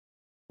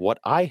What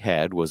I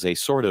had was a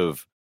sort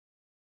of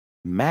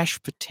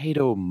mashed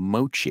potato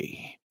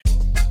mochi.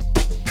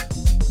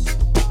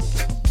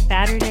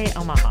 Saturday,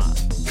 Omaha.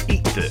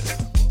 Eat this.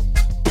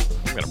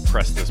 I'm going to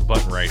press this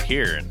button right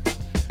here. And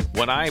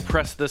when I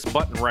press this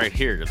button right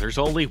here, there's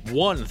only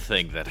one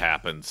thing that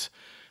happens.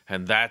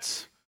 And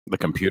that's... The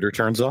computer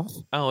turns off?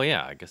 Oh,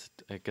 yeah. I guess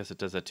it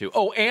does that too.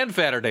 Oh, and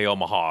Saturday,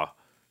 Omaha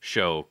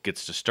show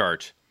gets to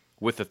start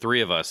with the three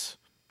of us.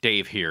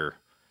 Dave here,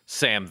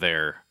 Sam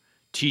there,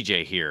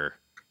 TJ here.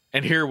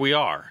 And here we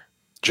are.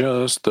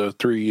 Just the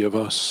three of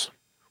us.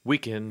 We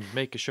can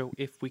make a show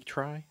if we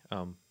try.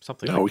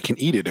 Something. No, we can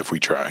eat it if we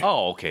try.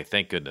 Oh, okay.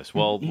 Thank goodness.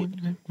 Well,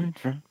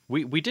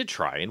 we did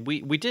try, and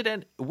we did,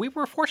 and we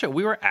were fortunate.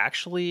 We were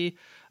actually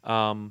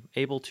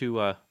able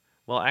to.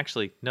 Well,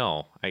 actually,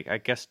 no. I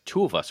guess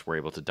two of us were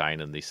able to dine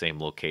in the same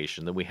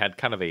location. Then we had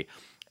kind of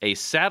a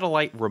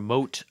satellite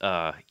remote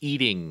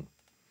eating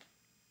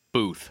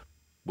booth,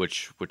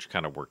 which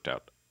kind of worked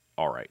out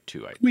all right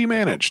too. We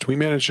managed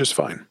just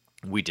fine.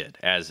 We did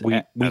as we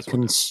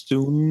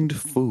consumed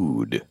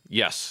food.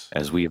 Yes,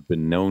 as we have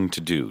been known to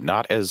do,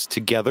 not as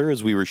together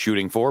as we were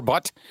shooting for,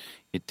 but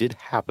it did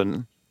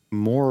happen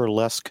more or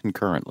less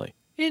concurrently.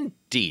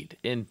 Indeed.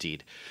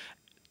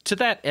 To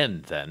that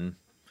end, then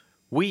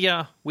we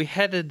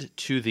headed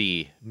to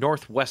the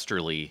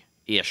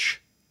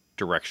northwesterly-ish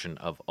direction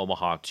of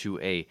Omaha to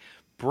a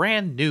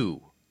brand new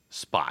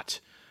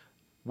spot,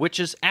 which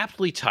is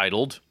aptly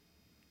titled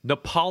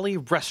Nepali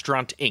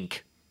Restaurant Inc.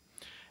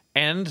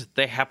 And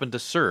they happen to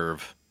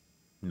serve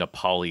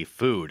Nepali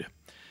food.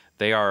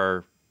 They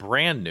are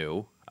brand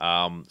new,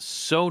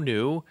 so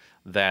new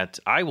that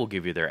I will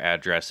give you their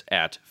address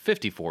at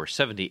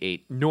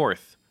 5478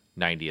 North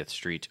 90th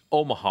Street,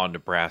 Omaha,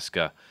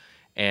 Nebraska,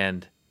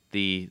 and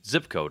the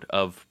zip code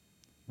of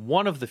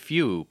one of the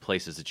few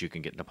places that you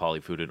can get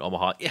Nepali food in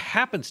Omaha. It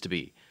happens to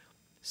be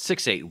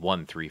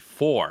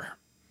 68134,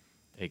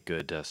 a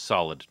good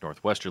solid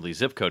northwesterly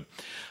zip code.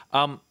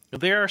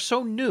 They are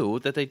so new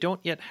that they don't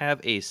yet have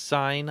a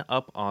sign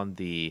up on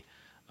the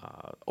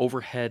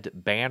overhead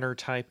banner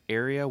type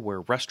area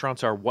where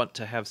restaurants are wont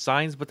to have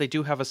signs, but they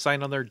do have a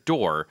sign on their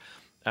door.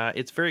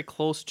 It's very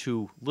close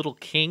to Little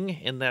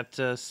King in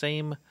that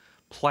same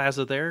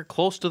plaza there,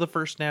 close to the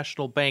First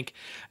National Bank,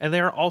 and they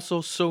are also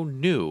so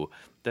new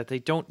that they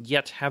don't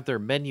yet have their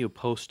menu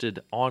posted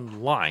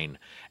online.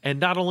 And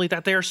not only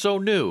that, they are so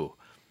new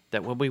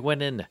that when we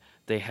went in,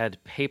 they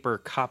had paper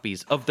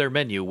copies of their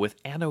menu with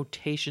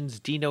annotations,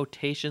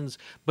 denotations,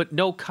 but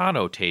no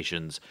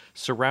connotations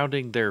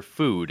surrounding their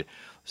food.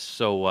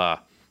 So,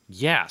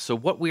 so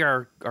what we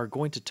are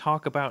going to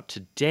talk about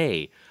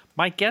today,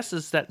 my guess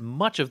is that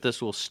much of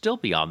this will still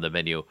be on the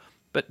menu,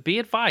 but be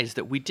advised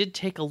that we did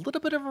take a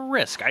little bit of a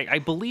risk. I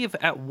believe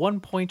at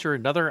one point or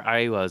another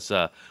I was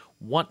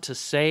want to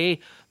say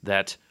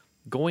that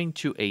going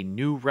to a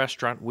new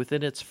restaurant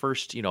within its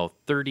first,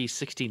 30,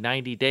 60,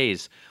 90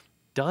 days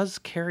does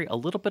carry a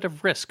little bit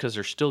of risk because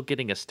they're still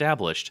getting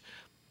established.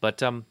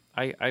 But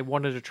I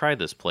wanted to try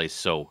this place,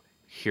 so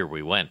here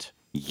we went.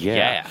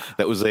 Yeah.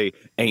 That was a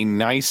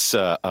nice,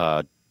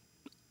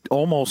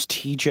 almost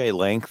TJ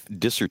length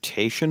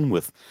dissertation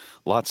with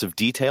lots of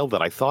detail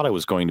that I thought I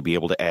was going to be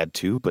able to add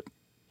to. But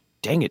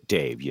dang it,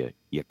 Dave, you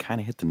kind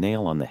of hit the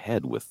nail on the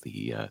head with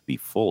the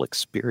full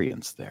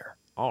experience there.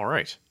 All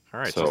right.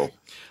 So,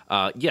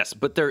 yes,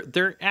 but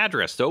their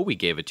address, though, we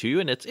gave it to you,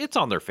 and it's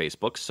on their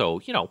Facebook.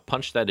 So,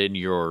 punch that in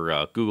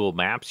your Google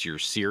Maps, your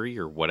Siri,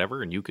 or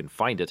whatever, and you can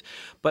find it.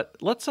 But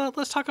let's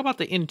talk about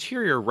the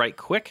interior right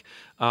quick.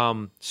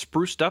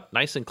 Spruced up,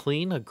 nice and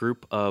clean. A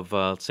group of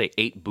let's say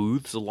 8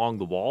 booths along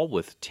the wall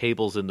with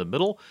tables in the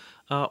middle.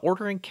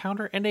 Ordering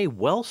counter and a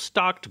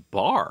well-stocked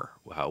bar,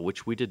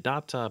 which we did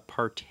not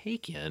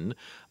partake in,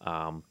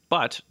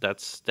 but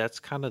that's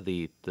kind of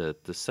the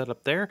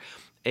setup there.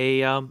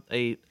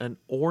 An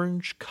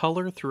orange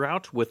color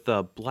throughout with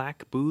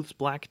black booths,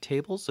 black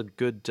tables, a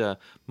good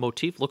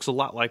motif. Looks a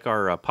lot like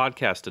our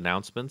podcast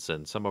announcements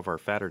and some of our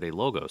Saturday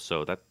logos,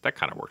 so that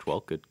kind of worked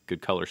well.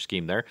 Good color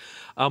scheme there.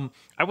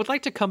 I would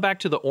like to come back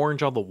to the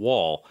orange on the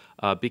wall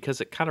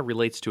because it kind of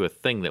relates to a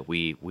thing that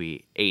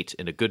we ate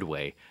in a good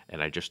way,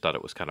 and I just thought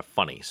it was kind of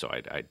funny, so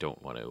I don't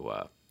want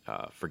to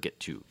forget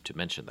to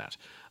mention that.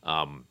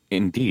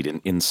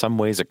 Indeed, in some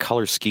ways, a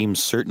color scheme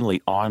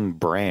certainly on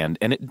brand,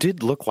 and it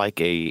did look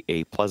like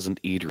a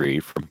pleasant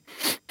eatery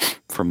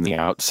from the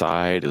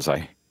outside as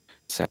I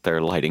sat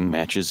there lighting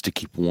matches to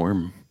keep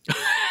warm.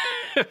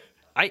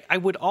 I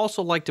would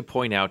also like to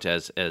point out,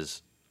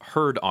 as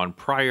heard on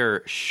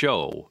prior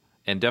show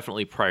and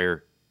definitely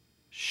prior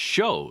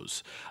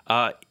shows,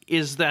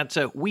 is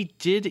that we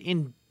did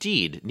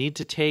indeed need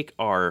to take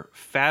our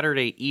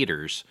Saturday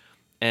eaters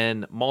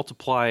and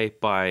multiply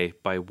by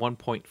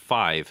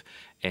 1.5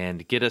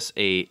 and get us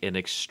an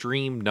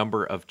extreme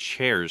number of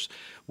chairs.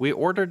 We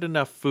ordered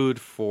enough food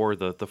for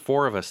the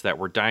 4 of us that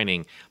were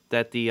dining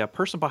that the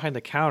person behind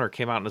the counter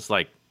came out and was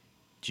like,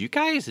 do you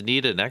guys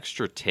need an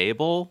extra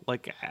table?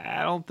 Like,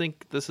 I don't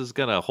think this is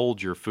going to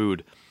hold your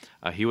food.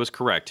 He was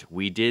correct.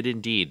 We did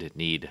indeed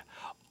need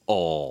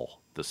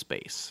all the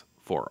space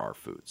for our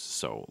foods.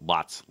 So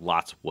lots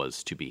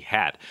was to be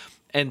had.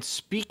 And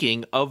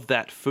speaking of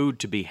that food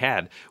to be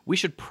had, we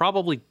should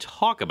probably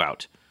talk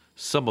about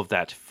some of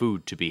that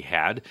food to be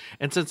had.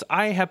 And since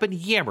I have been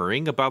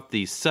yammering about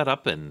the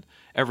setup and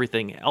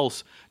everything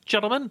else,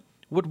 gentlemen,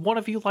 would one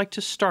of you like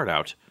to start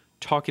out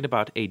talking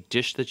about a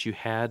dish that you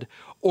had,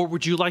 or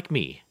would you like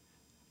me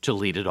to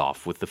lead it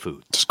off with the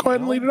food? Just go ahead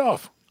and lead it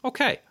off.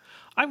 Okay,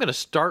 I'm going to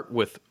start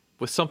with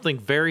something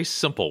very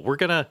simple. We're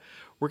gonna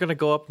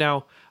go up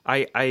now.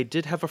 I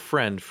did have a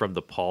friend from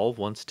Nepal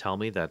once tell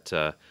me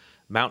that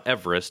Mount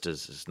Everest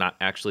is not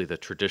actually the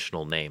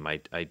traditional name.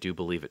 I do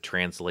believe it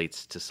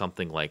translates to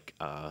something like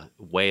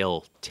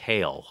whale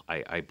tail,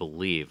 I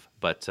believe.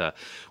 But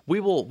we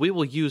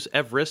will use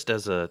Everest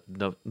as a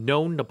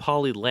known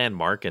Nepali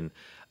landmark and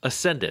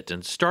ascend it.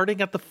 And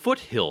starting at the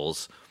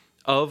foothills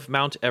of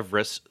Mount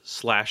Everest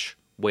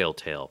 / whale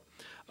tail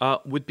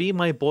would be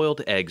my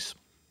boiled eggs.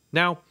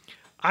 Now,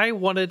 I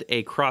wanted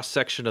a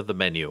cross-section of the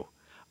menu.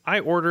 I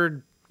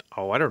ordered,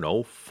 I don't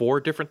know,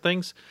 4 different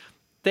things.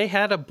 They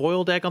had a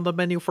boiled egg on the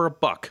menu for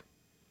 $1,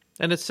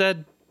 and it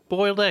said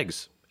boiled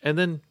eggs, and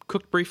then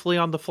cooked briefly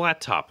on the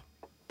flat top.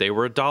 They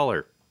were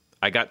 $1.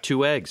 I got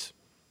 2 eggs.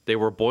 They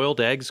were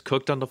boiled eggs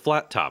cooked on the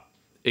flat top,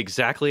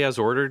 exactly as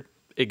ordered,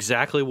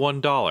 exactly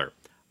 $1.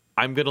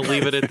 I'm going to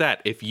leave it at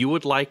that. If you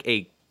would like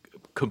a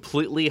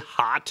completely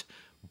hot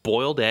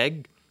boiled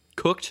egg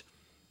cooked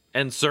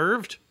and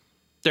served,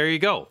 there you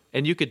go.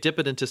 And you could dip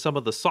it into some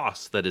of the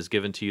sauce that is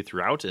given to you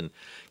throughout and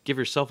give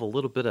yourself a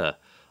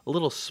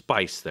little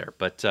spice there.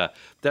 But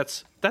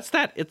that's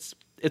that. It's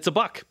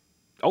 $1.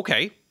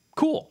 Okay,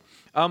 cool.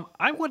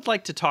 I would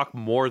like to talk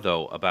more,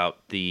 though,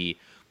 about the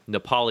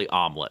Nepali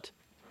omelet.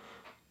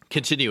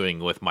 Continuing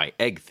with my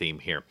egg theme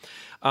here.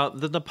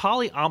 The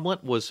Nepali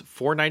omelet was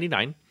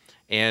 $4.99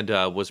 and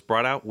was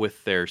brought out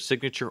with their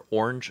signature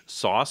orange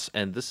sauce.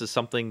 And this is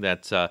something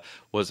that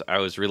I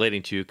was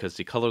relating to because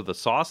the color of the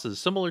sauce is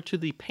similar to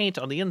the paint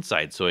on the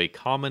inside, so a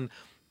common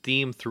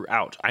theme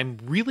throughout. I'm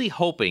really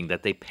hoping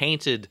that they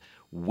painted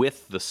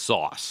with the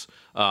sauce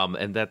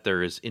and that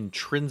there is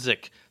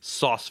intrinsic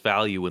sauce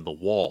value in the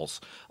walls.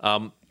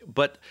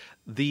 But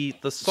the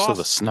sauce... So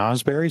the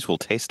snozberries will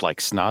taste like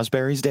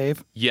snozberries,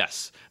 Dave?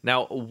 Yes.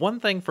 Now, one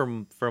thing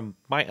from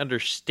my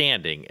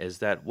understanding is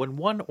that when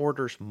one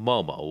orders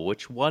momo,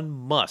 which one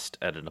must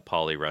at a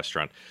Nepali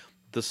restaurant,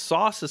 the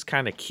sauce is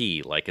kind of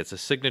key. Like, it's a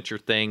signature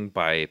thing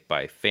by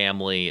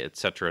family,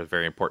 etc.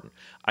 Very important.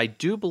 I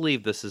do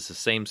believe this is the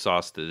same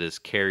sauce that is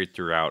carried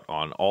throughout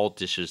on all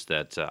dishes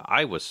that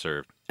I was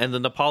served. And the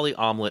Nepali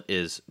omelet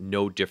is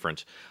no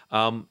different.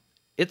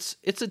 It's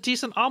a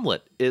decent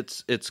omelet.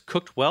 It's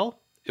cooked well.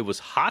 It was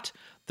hot.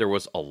 There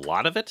was a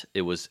lot of it.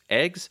 It was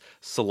eggs,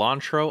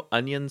 cilantro,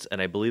 onions,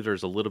 and I believe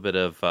there's a little bit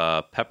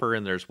of pepper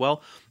in there as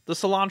well. The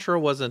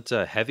cilantro wasn't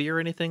heavy or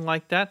anything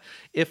like that.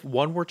 If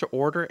one were to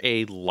order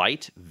a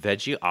light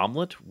veggie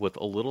omelet with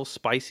a little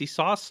spicy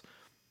sauce,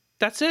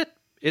 that's it.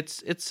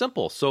 It's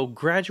simple. So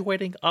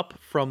graduating up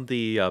from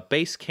the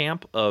base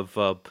camp of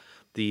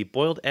the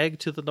boiled egg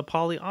to the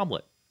Nepali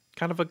omelet,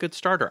 kind of a good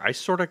starter. I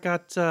sort of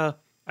got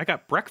I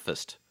got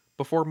breakfast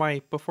before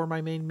my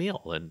main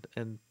meal,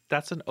 and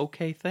that's an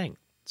okay thing.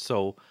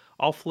 So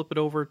I'll flip it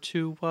over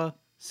to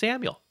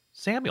Samuel.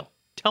 Samuel,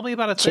 tell me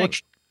about a thing.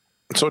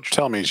 So what you're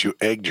telling me is you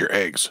egged your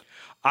eggs.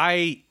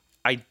 I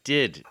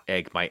did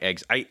egg my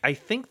eggs. I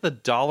think the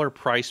dollar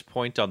price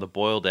point on the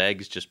boiled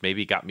eggs just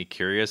maybe got me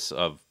curious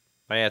of,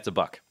 yeah, it's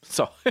 $1.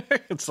 So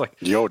it's like,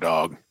 Yo,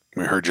 dog,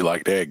 we heard you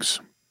liked eggs.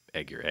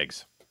 egg your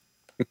eggs.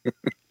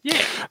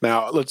 Yeah.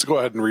 Now, let's go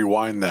ahead and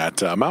rewind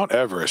that. Mount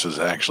Everest is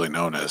actually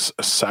known as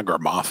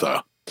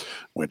Sagarmatha,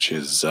 which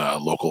is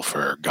local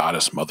for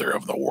Goddess Mother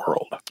of the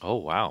World. Oh,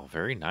 wow.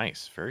 Very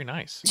nice. Very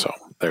nice. So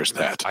there's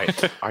that.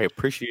 I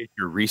appreciate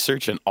your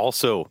research, and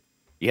also,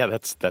 yeah,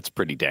 that's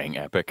pretty dang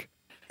epic.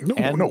 No,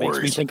 And no makes me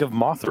worries. think of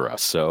Mothra,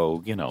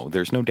 so,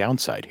 there's no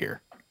downside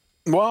here.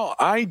 Well,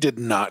 I did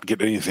not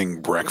get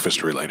anything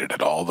breakfast related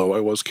at all, though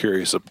I was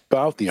curious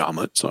about the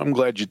omelet. So I'm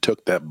glad you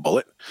took that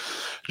bullet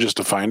just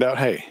to find out,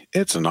 hey,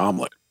 it's an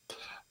omelet.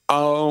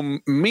 I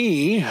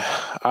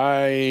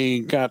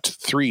got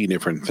 3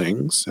 different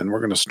things, and we're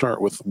going to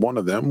start with one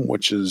of them,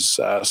 which is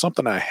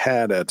something I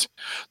had at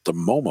the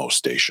Momo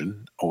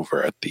station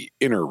over at the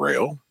Inner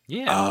Rail.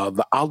 Yeah.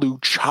 The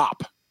aloo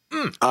chop,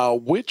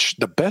 which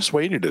the best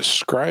way to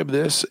describe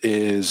this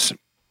is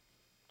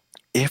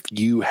if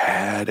you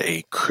had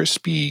a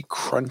crispy,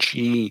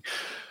 crunchy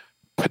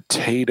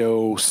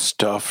potato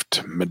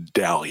stuffed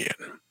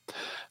medallion.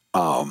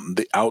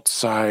 The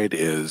outside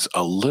is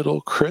a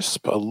little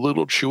crisp, a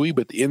little chewy,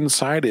 but the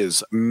inside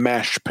is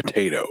mashed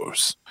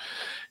potatoes.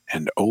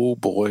 And oh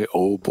boy,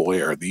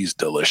 are these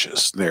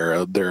delicious.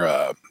 They're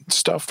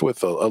stuffed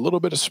with a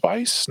little bit of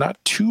spice, not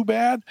too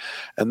bad.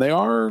 And they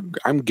are,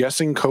 I'm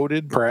guessing,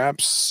 coated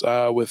perhaps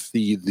with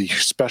the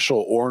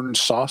special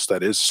orange sauce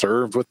that is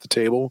served with the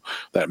table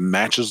that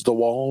matches the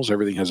walls.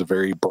 Everything has a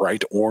very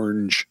bright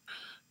orange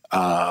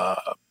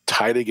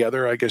tie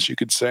together, I guess you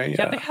could say.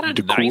 Yeah, they had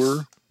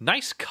a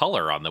nice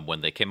color on them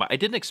when they came out. I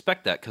didn't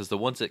expect that because the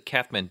ones at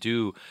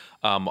Kathmandu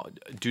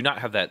do not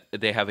have that.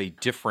 They have a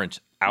different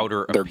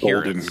outer They're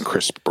appearance. golden,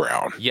 crisp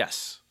brown.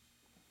 Yes.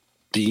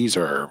 These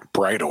are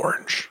bright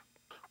orange.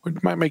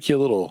 It might make you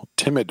a little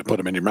timid to put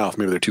them in your mouth.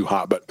 Maybe they're too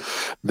hot, but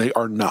they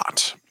are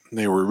not.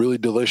 They were really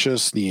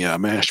delicious. The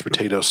mashed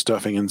potato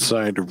stuffing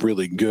inside,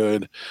 really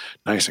good.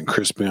 Nice and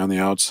crispy on the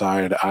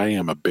outside. I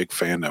am a big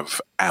fan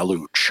of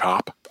aloo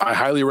chop. I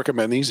highly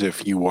recommend these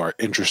if you are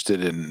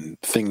interested in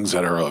things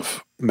that are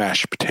of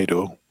mashed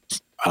potato.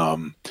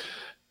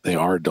 They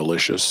are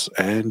delicious.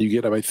 And you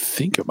get, I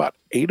think, about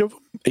 8 of them,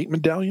 8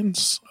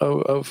 medallions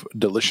of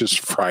delicious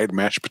fried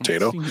mashed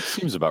potato.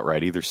 Seems about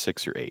right, either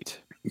 6 or 8.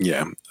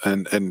 Yeah.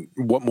 And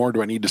what more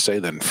do I need to say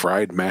than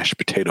fried mashed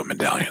potato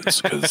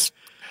medallions? Because...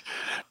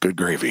 good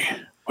gravy.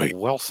 Wait,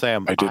 well,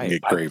 Sam, I didn't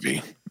get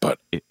gravy, but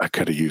I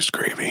could have used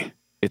gravy.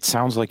 It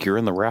sounds like you're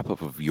in the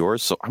wrap-up of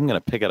yours, so I'm going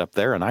to pick it up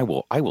there, and I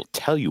will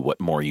tell you what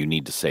more you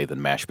need to say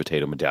than mashed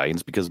potato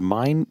medallions, because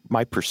my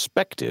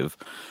perspective,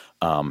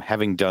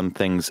 having done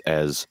things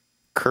as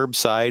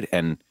curbside,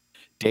 and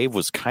Dave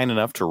was kind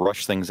enough to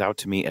rush things out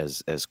to me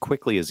as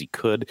quickly as he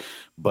could,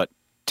 but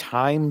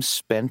time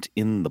spent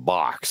in the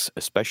box,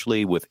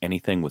 especially with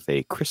anything with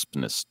a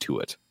crispness to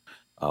it,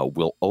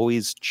 will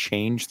always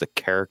change the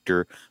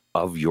character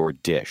of your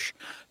dish.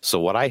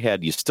 So what I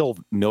had, you still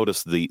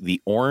notice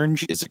the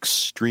orange is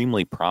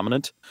extremely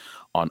prominent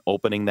on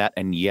opening that.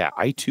 And yeah,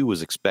 I too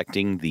was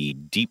expecting the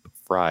deep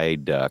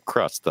fried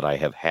crust that I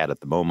have had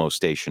at the Momo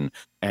station.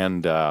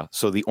 And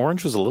so the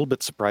orange was a little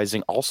bit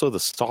surprising. Also the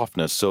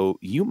softness. So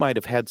you might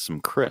have had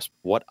some crisp.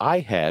 What I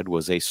had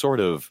was a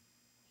sort of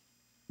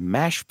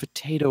mashed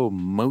potato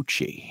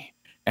mochi.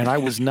 And I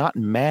was not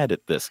mad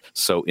at this.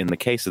 So in the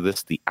case of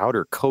this, the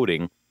outer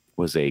coating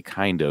was a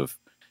kind of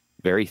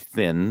very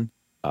thin,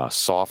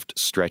 soft,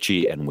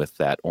 stretchy, and with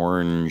that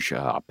orange,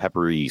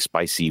 peppery,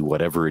 spicy,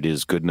 whatever it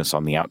is, goodness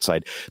on the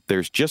outside.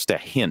 There's just a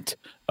hint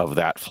of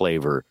that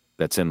flavor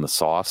that's in the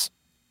sauce.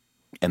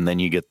 And then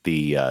you get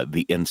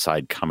the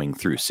inside coming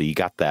through. So you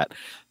got that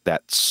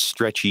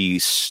stretchy,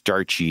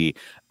 starchy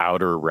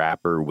outer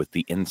wrapper with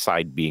the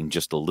inside being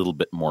just a little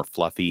bit more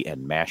fluffy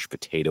and mashed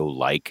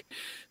potato-like.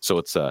 So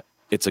it's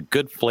a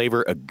good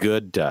flavor, a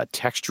good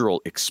textural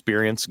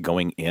experience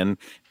going in.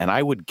 And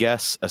I would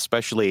guess,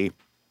 especially,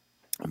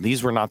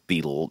 these were not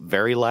the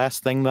very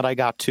last thing that I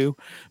got to,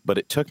 but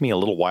it took me a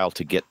little while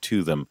to get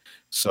to them.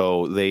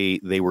 So they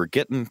were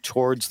getting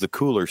towards the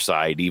cooler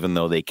side, even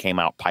though they came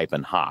out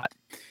piping hot.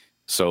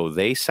 So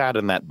they sat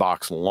in that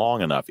box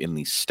long enough in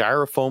the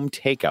styrofoam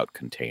takeout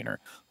container,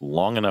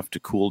 long enough to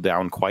cool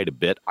down quite a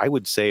bit. I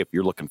would say if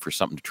you're looking for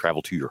something to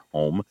travel to your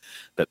home,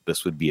 that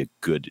this would be a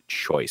good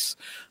choice.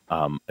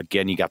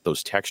 Again, you got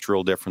those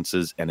textural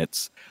differences, and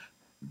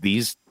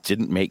these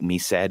didn't make me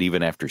sad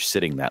even after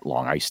sitting that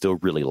long. I still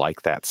really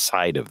like that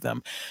side of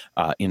them.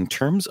 In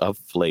terms of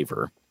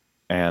flavor,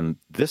 and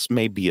this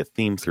may be a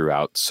theme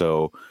throughout,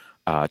 so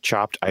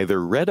chopped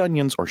either red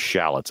onions or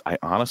shallots. I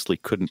honestly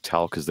couldn't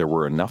tell because there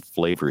were enough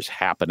flavors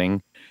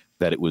happening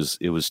that it was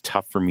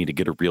tough for me to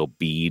get a real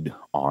bead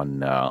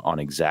on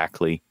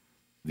exactly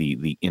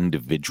the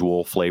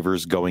individual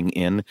flavors going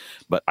in,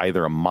 but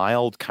either a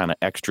mild kind of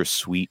extra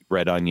sweet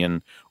red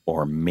onion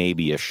or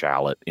maybe a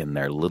shallot in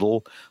there.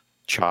 Little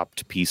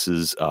chopped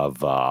pieces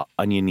of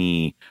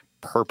oniony,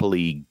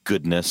 purpley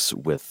goodness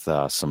with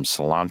some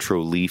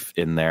cilantro leaf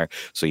in there.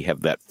 So you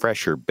have that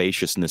fresh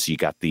herbaceousness. You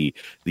got the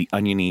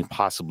oniony,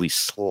 possibly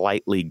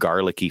slightly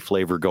garlicky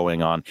flavor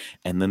going on.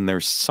 And then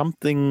there's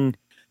something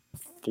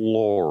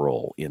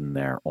floral in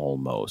there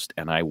almost.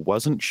 And I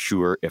wasn't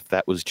sure if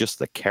that was just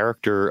the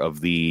character of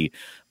the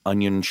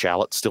onion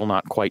shallot, still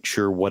not quite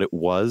sure what it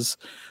was,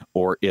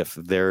 or if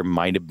there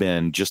might have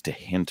been just a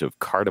hint of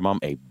cardamom,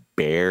 a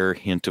bare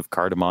hint of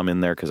cardamom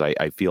in there, because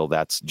I feel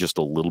that's just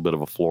a little bit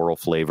of a floral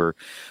flavor.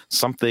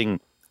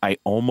 Something I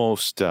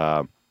almost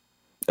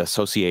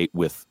associate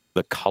with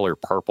the color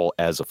purple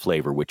as a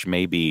flavor, which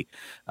maybe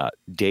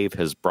Dave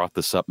has brought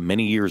this up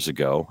many years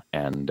ago,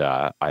 and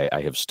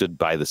I have stood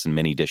by this in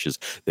many dishes.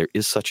 There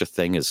is such a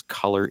thing as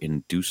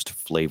color-induced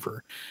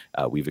flavor.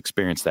 We've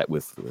experienced that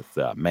with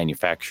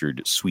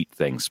manufactured sweet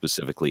things,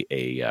 specifically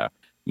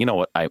you know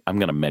what, I'm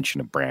going to mention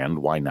a brand.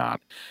 Why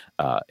not?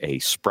 A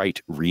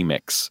Sprite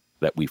Remix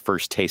that we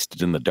first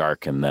tasted in the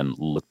dark and then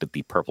looked at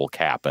the purple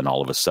cap, and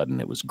all of a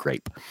sudden it was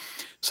grape.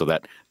 So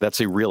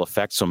that's a real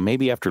effect. So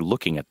maybe after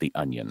looking at the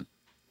onion,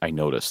 I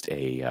noticed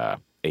a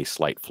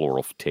slight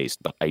floral taste,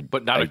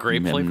 but not a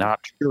grape flavor. I'm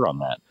not sure on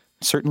that.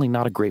 Certainly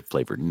not a grape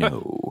flavor.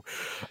 No.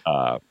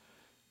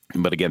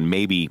 But again,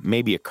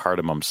 maybe a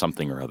cardamom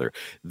something or other.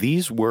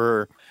 These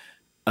were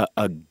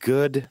a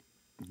good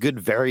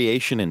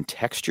variation in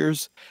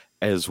textures,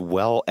 as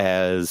well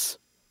as,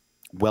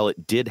 well,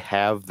 it did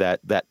have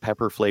that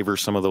pepper flavor,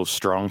 some of those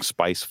strong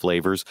spice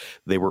flavors.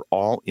 They were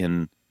all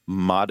in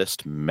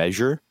modest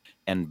measure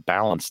and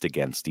balanced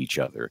against each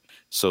other.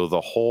 So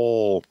the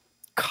whole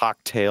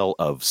cocktail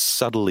of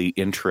subtly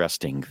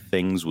interesting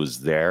things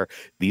was there.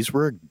 These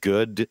were a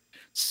good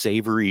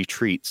savory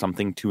treat,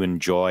 something to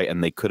enjoy.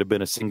 And they could have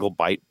been a single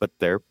bite, but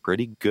they're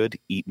pretty good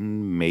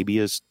eaten maybe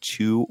as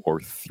 2 or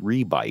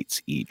 3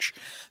 bites each.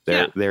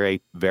 They're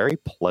a very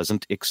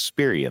pleasant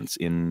experience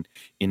in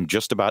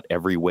just about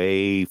every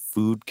way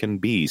food can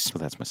be. So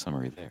that's my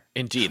summary there.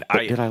 Indeed.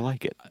 Did I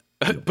like it?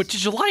 But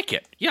did you like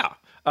it? Yeah.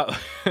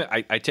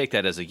 I take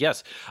that as a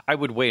yes. I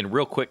would weigh in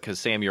real quick because,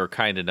 Sam, you're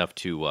kind enough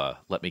to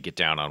let me get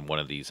down on one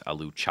of these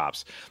aloo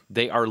chops.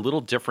 They are a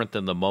little different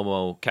than the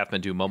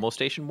Kathmandu Momo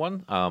Station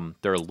one.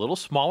 They're a little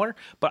smaller,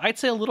 but I'd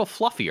say a little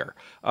fluffier.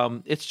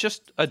 It's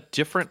just a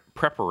different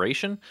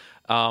preparation.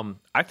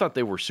 I thought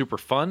they were super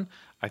fun.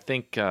 I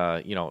think,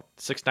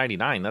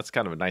 $6.99, that's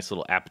kind of a nice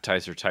little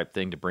appetizer type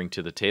thing to bring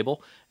to the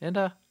table. And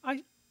I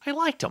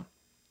liked them.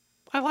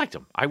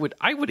 I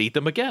would eat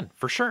them again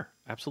for sure.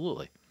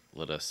 Absolutely.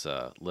 Let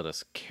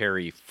us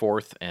carry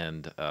forth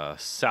and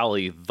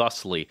sally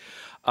thusly.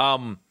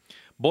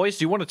 Boys,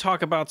 do you want to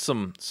talk about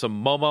some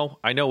Momo?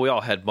 I know we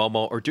all had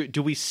Momo, or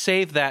do we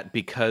save that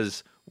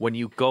because when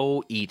you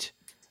go eat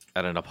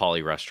at a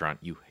Nepali restaurant,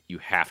 you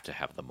have to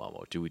have the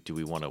Momo? Do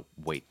we want to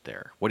wait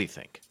there? What do you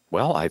think?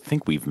 Well, I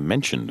think we've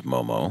mentioned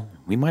Momo.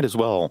 We might as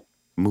well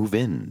move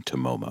into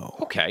Momo.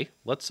 Okay,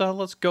 let's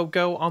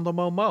go on the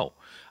Momo.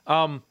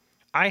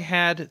 I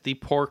had the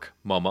pork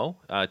Momo.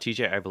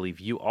 TJ, I believe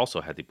you also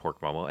had the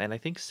pork Momo. And I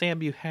think,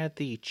 Sam, you had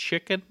the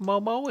chicken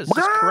Momo. Is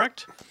this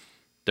correct?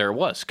 There it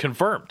was.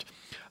 Confirmed.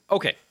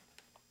 Okay.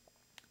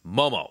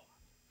 Momo.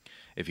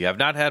 If you have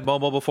not had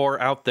Momo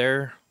before out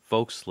there,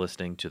 folks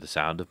listening to the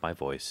sound of my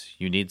voice,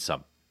 you need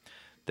some.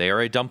 They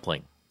are a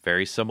dumpling,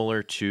 very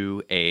similar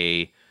to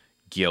a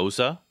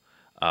gyoza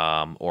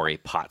or a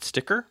pot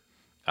sticker.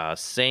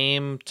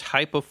 Same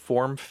type of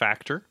form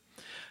factor.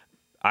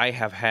 I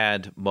have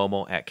had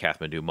Momo at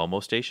Kathmandu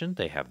Momo Station.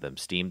 They have them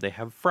steamed. They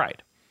have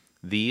fried.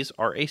 These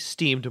are a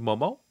steamed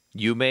Momo.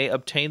 You may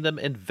obtain them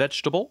in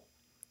vegetable,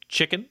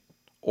 chicken,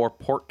 or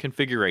pork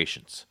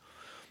configurations.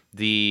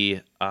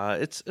 It's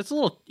a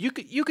little you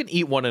can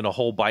eat one in a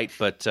whole bite,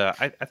 but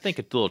I think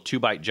a little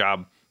 2-bite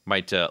job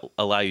might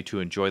allow you to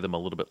enjoy them a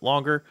little bit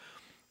longer.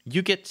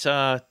 You get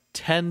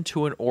 10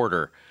 to an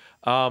order.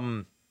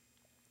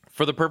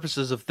 For the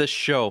purposes of this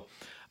show,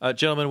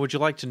 gentlemen, would you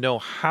like to know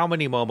how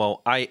many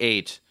Momo I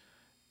ate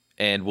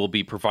and will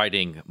be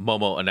providing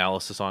Momo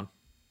analysis on?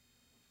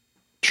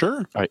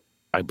 Sure.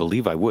 I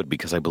believe I would,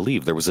 because I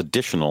believe there was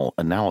additional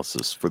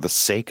analysis for the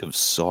sake of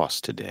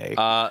sauce today.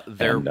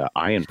 And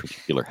I, in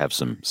particular, have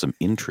some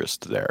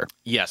interest there.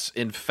 Yes.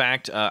 In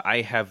fact,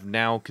 I have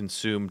now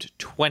consumed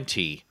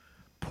 20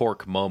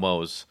 pork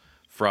Momos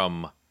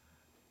from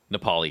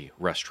Nepali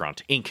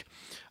Restaurant Inc.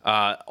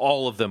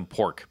 All of them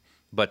pork.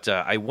 But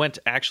I went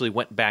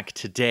back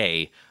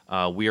today.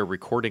 We are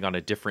recording on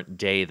a different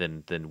day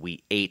than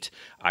we ate.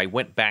 I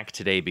went back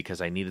today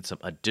because I needed some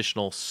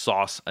additional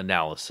sauce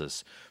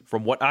analysis.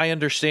 From what I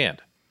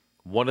understand,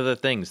 one of the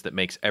things that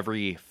makes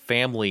every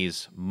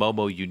family's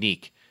Momo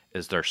unique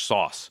is their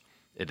sauce.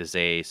 It is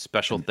a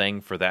special thing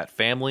for that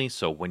family.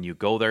 So when you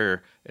go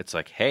there, it's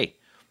like, hey,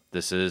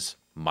 this is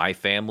my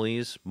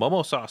family's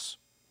Momo sauce.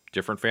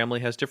 Different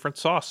family has different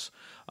sauce.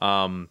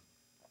 And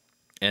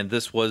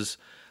this was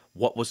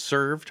what was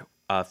served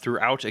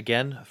throughout,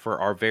 again, for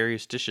our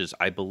various dishes,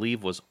 I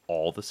believe was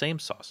all the same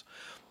sauce.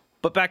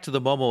 But back to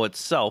the Momo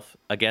itself,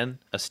 again,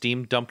 a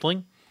steamed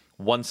dumpling.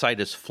 One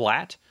side is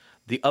flat.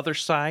 The other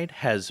side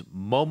has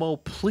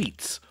Momo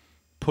pleats,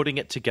 putting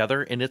it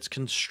together in its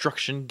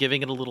construction,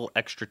 giving it a little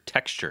extra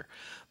texture.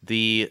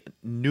 The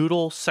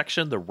noodle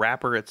section, the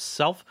wrapper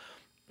itself,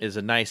 is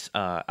a nice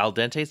al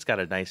dente. It's got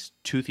a nice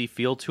toothy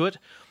feel to it.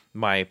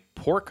 My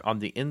pork on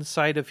the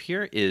inside of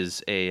here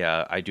is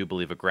I do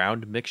believe, a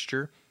ground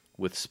mixture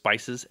with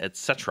spices,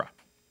 etc.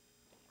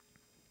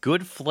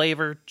 Good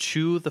flavor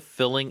to the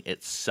filling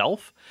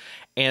itself,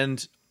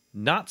 and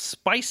not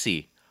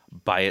spicy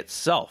by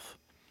itself.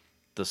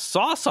 The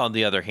sauce, on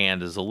the other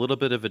hand, is a little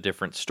bit of a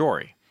different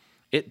story.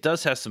 It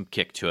does have some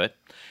kick to it.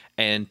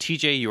 And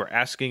TJ, you were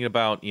asking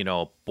about,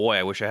 boy,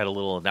 I wish I had a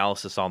little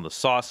analysis on the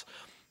sauce.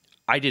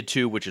 I did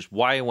too, which is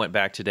why I went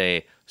back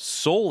today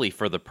solely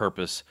for the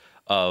purpose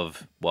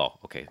of,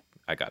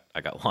 I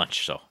got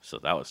lunch, so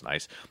that was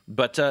nice.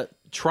 But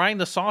trying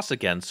the sauce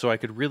again, so I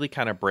could really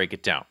kind of break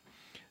it down.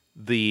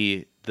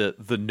 The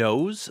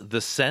nose,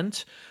 the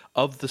scent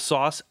of the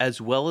sauce,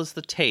 as well as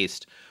the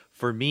taste,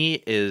 for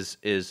me is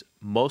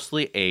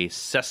mostly a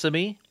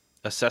sesame.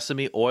 A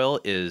sesame oil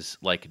is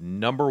like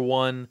number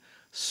one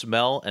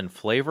smell and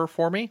flavor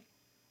for me.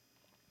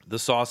 The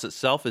sauce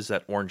itself is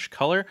that orange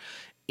color.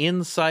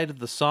 Inside of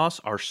the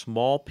sauce are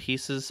small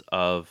pieces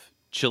of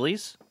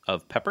chilies,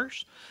 of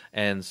peppers,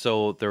 and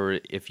so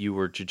if you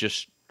were to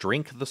just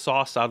drink the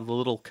sauce out of the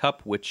little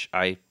cup, which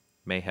I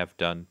may have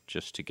done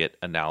just to get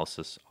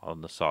analysis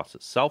on the sauce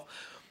itself,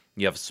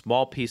 you have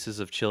small pieces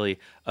of chili,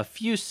 a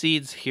few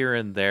seeds here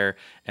and there,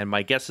 and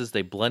my guess is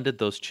they blended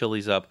those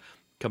chilies up,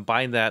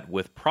 combined that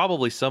with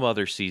probably some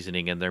other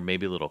seasoning in there,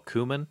 maybe a little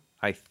cumin,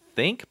 I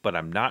think, but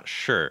I'm not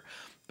sure.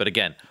 But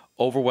again,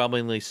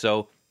 overwhelmingly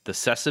so, the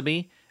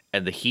sesame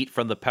and the heat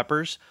from the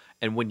peppers,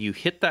 and when you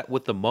hit that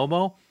with the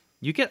Momo,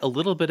 you get a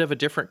little bit of a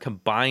different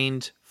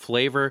combined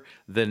flavor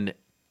than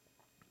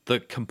the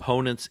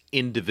components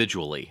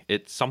individually.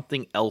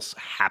 Something else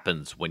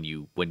happens when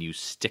you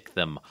stick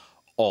them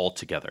all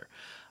together.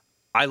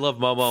 I love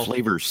momo.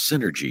 Flavor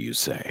synergy, you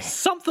say?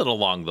 Something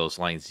along those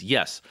lines,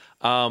 yes.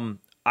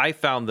 I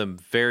found them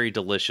very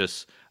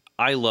delicious.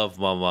 I love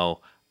momo.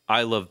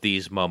 I love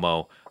these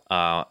momo.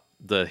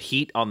 The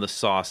heat on the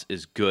sauce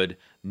is good,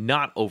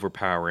 not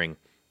overpowering,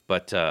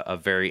 but a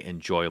very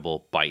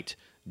enjoyable bite.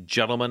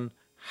 Gentlemen,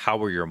 how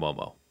were your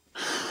momo?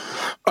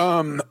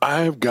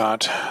 I've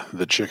got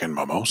the chicken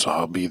momo, so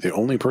I'll be the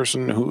only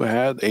person who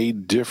had a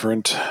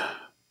different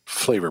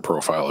flavor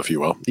profile, if you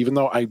will, even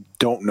though I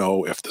don't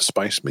know if the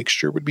spice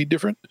mixture would be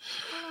different.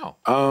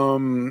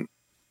 Oh.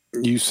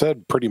 You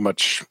said pretty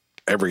much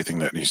everything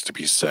that needs to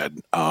be said.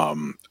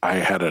 I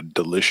had a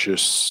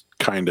delicious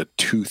kind of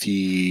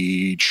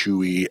toothy,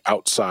 chewy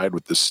outside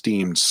with the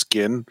steamed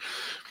skin.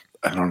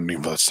 I don't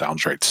even know if that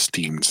sounds right,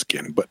 steamed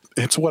skin, but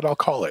it's what I'll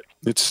call it.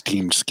 It's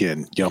steamed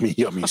skin. Yummy,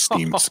 yummy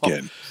steamed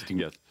skin.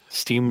 Yes.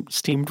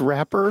 Steamed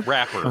wrapper?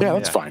 Wrapper. Yeah,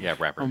 that's fine. Yeah,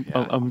 wrapper.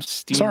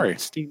 Sorry.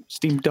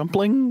 Steamed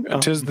dumpling?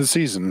 Tis the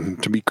season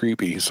to be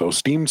creepy, so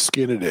steamed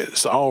skin it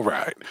is. All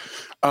right.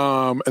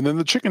 And then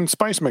the chicken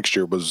spice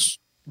mixture was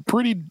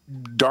pretty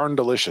darn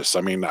delicious.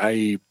 I mean,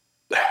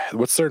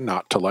 what's there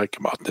not to like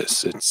about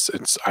this?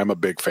 I'm a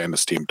big fan of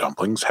steamed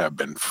dumplings, have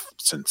been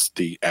since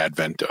the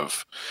advent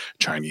of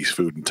Chinese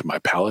food into my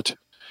palate.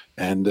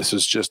 And this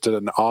is just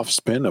an off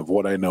spin of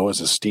what I know as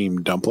a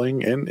steamed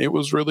dumpling, and it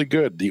was really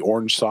good. The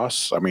orange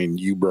sauce, I mean,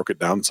 you broke it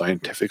down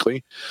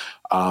scientifically,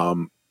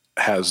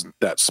 has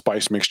that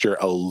spice mixture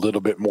a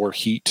little bit more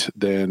heat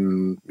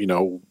than,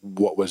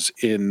 what was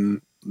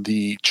in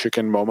the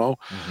chicken momo.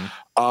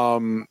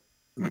 Mm-hmm.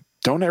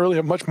 Don't I really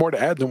have much more to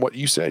add than what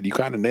you said? You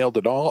kind of nailed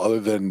it all, other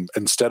than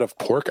instead of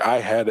pork, I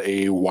had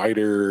a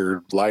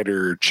wider,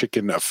 lighter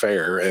chicken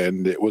affair,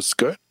 and it was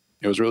good.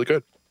 It was really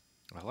good.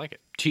 I like it.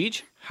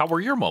 Tej, how were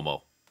your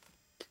momo?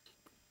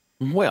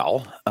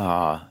 Well,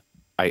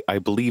 I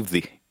believe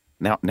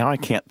now I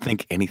can't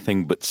think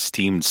anything but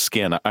steamed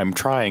skin. I'm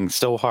trying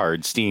so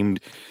hard. Steamed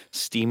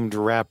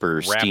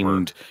wrapper,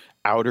 steamed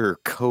outer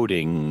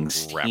coating,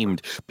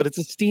 steamed, but it's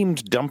a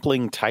steamed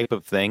dumpling type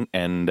of thing.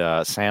 And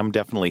Sam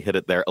definitely hit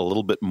it there. A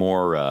little bit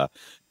more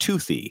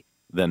toothy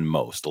than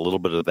most. A little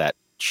bit of that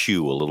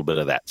chew, a little bit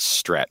of that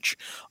stretch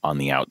on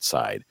the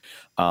outside.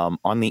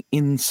 On the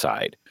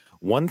inside,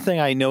 one thing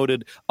I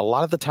noted, a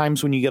lot of the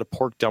times when you get a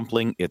pork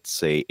dumpling,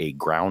 it's a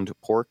ground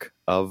pork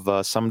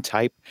of some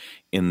type.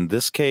 In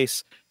this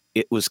case,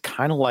 it was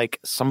kind of like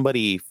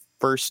somebody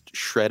first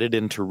shredded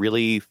into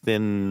really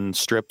thin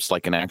strips,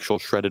 like an actual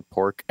shredded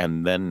pork,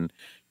 and then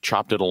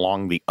chopped it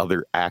along the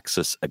other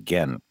axis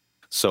again.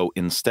 So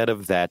instead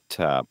of that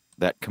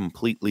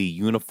completely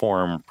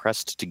uniform,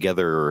 pressed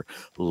together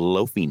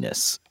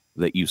loafiness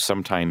that you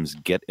sometimes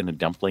get in a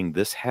dumpling,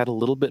 this had a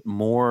little bit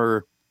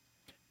more,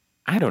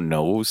 I don't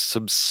know,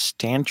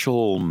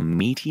 substantial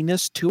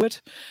meatiness to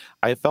it.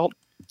 I felt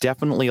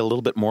definitely a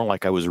little bit more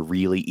like I was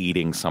really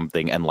eating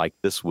something, and like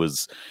this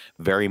was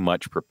very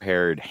much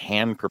prepared,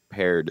 hand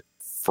prepared,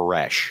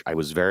 fresh. I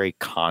was very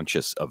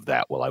conscious of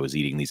that while I was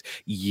eating these.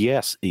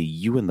 Yes,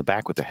 you in the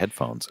back with the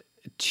headphones.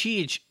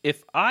 Tej,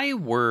 if I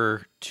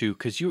were to,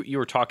 because you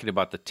were talking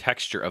about the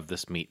texture of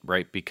this meat,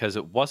 right? Because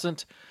it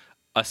wasn't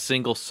a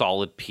single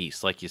solid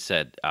piece, like you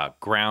said,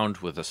 ground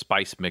with a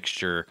spice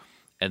mixture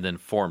and then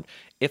formed.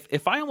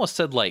 If I almost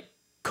said like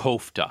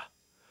kofta,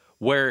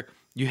 where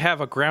you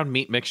have a ground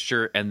meat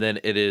mixture and then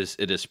it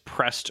is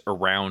pressed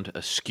around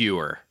a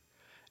skewer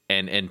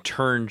and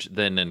turned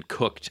then and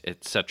cooked,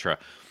 etc.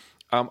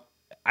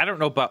 I don't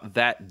know about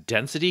that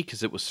density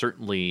because it was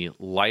certainly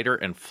lighter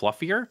and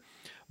fluffier,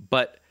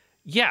 but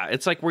yeah,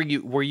 it's like where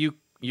you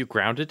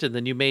ground it and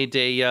then you made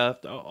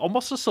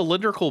almost a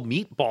cylindrical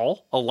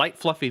meatball, a light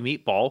fluffy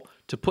meatball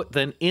to put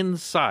then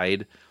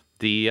inside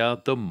the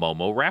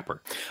momo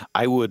wrapper.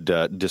 I would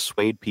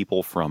dissuade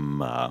people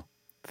from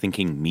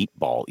thinking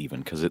meatball even,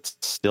 because it's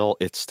still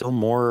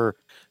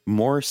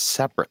more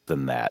separate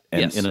than that,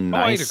 and yes. in a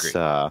nice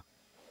I'd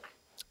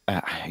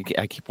agree.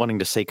 I keep wanting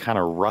to say kind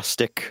of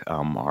rustic.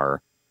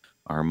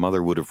 Our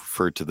mother would have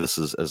referred to this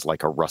as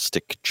like a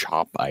rustic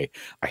chop. I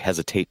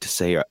hesitate to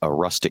say a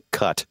rustic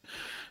cut,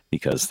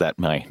 because that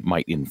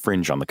might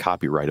infringe on the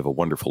copyright of a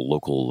wonderful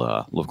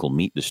local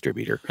meat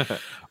distributor.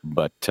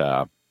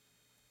 But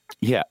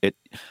yeah,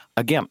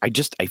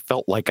 I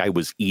felt like I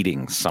was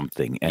eating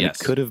something, and yes.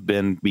 It could have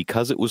been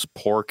because it was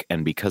pork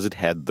and because it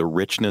had the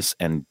richness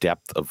and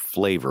depth of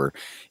flavor.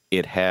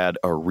 It had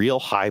a real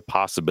high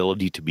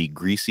possibility to be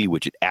greasy,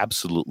 which it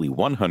absolutely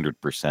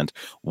 100%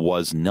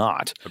 was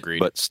not. Agreed.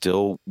 But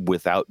still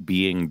without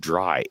being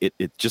dry.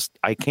 It just,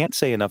 I can't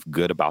say enough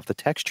good about the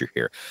texture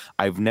here.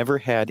 I've never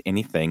had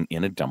anything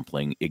in a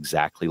dumpling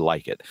exactly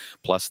like it.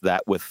 Plus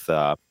that with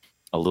a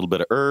little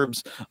bit of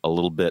herbs, a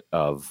little bit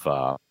of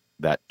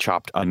that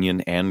chopped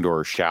onion and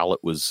or shallot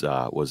was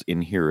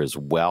in here as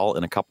well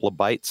in a couple of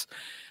bites.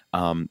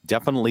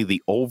 Definitely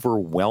the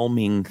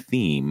overwhelming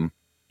theme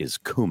is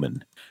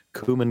cumin.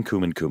 Cumin.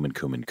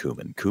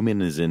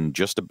 Cumin is in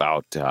just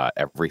about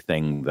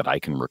everything that I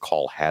can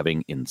recall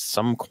having in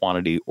some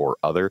quantity or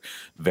other.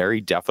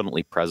 Very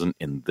definitely present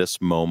in this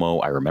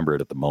Momo. I remember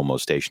it at the Momo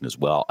station as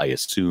well. I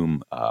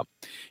assume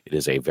it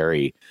is a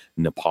very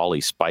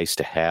Nepali spice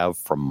to have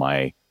from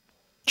my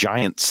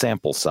giant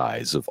sample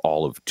size of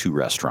all of 2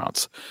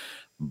 restaurants.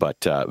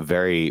 But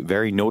very,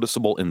 very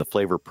noticeable in the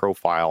flavor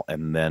profile.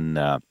 And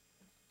then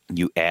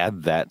you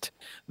add that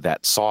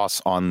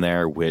sauce on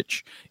there,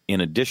 which,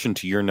 in addition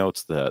to your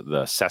notes,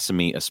 the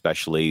sesame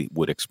especially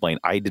would explain.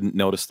 I didn't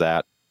notice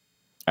that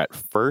at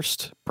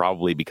first,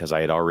 probably because I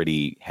had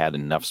already had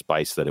enough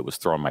spice that it was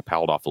throwing my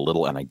palate off a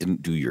little, and I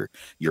didn't do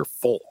your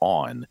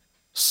full-on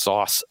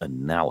sauce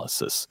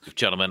analysis.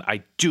 Gentlemen,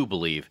 I do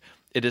believe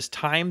it is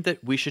time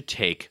that we should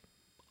take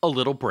a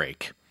little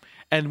break.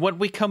 And when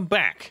we come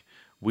back,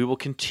 we will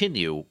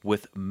continue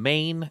with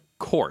main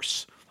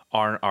course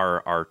on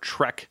our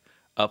trek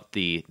up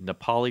the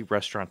Nepali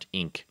Restaurant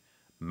Inc.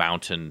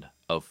 mountain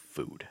of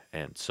food.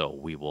 And so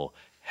we will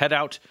head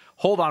out,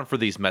 hold on for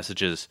these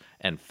messages,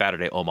 and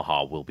Saturday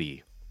Omaha will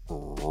be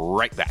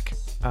right back.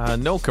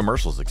 No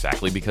commercials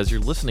exactly, because you're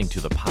listening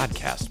to the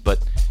podcast,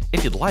 but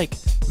if you'd like,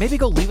 maybe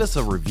go leave us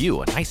a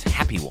review, a nice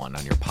happy one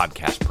on your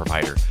podcast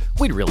provider.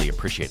 We'd really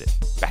appreciate it.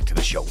 Back to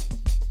the show.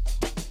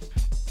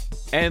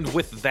 And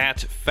with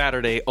that,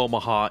 Saturday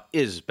Omaha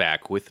is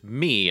back with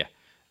me,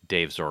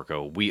 Dave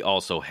Zorko. We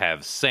also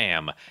have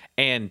Sam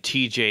and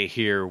TJ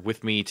here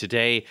with me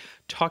today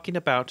talking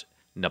about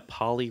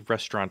Nepali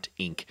Restaurant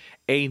Inc.,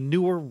 a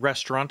newer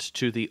restaurant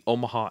to the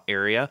Omaha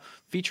area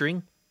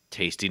featuring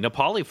tasty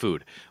Nepali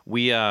food.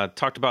 We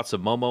talked about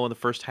some momo in the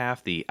first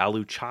half, the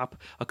aloo chop,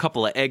 a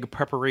couple of egg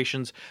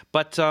preparations,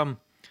 but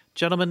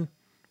gentlemen,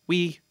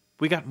 we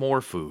got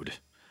more food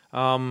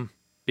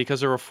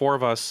because there were 4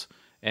 of us,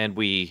 and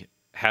we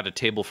had a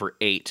table for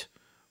 8,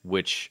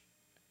 which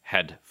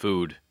had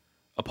food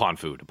upon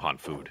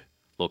food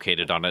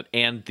located on it,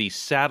 and the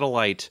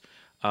satellite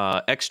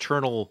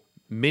external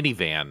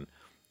minivan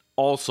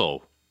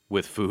also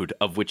with food,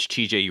 of which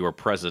TJ, you were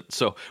present.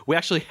 So we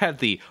actually had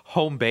the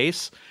home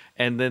base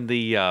and then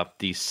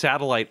the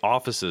satellite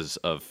offices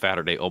of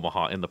Saturday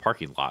Omaha in the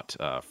parking lot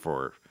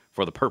for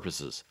the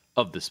purposes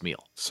of this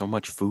meal. So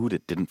much food,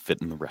 it didn't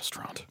fit in the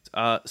restaurant.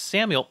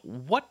 Samuel,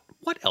 what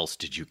else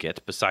did you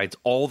get besides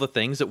all the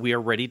things that we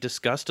already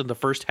discussed in the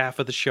first half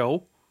of the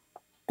show?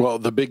 Well,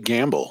 the Big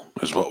Gamble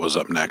is what was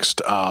up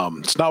next.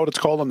 It's not what it's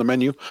called on the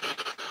menu,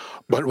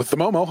 but with the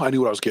Momo, I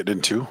knew what I was getting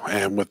into,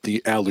 and with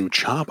the Aloo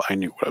Chop, I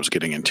knew what I was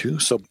getting into.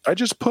 So I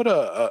just put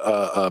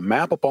a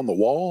map up on the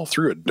wall,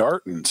 threw a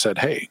dart, and said,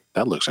 "Hey,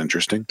 that looks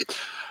interesting."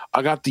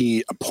 I got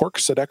the pork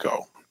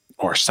sadeko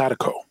or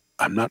sadeko.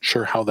 I'm not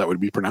sure how that would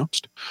be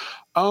pronounced.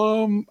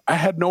 I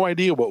had no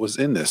idea what was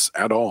in this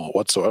at all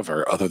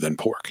whatsoever, other than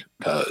pork,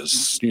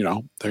 because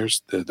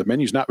there's the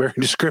menu's not very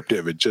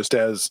descriptive. It just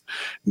has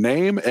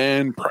name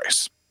and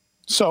price.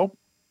 So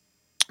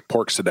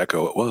pork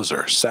sadeko it was,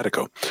 or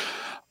sadeko.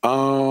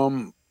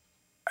 I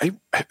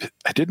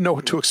didn't know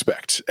what to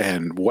expect,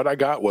 and what I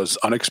got was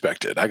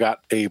unexpected. I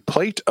got a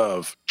plate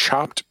of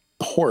chopped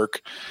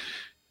pork.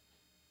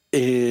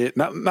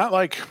 Not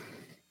like, I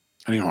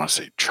don't even want to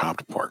say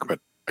chopped pork, but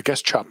I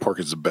guess chopped pork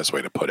is the best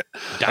way to put it.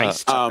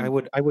 Diced. I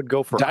would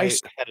go for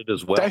diced. I had it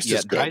as well. Diced yeah,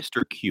 is good. Diced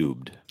or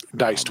cubed.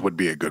 Diced would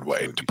be a good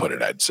way to put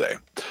it, I'd say.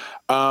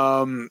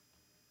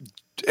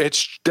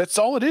 That's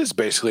all it is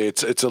basically.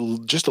 It's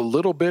just a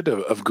little bit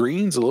of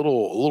greens, a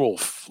little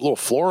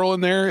floral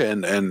in there,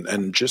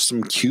 and just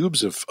some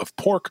cubes of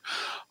pork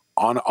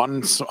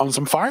on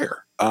some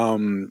fire.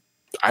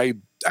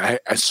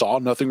 I saw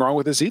nothing wrong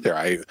with this either.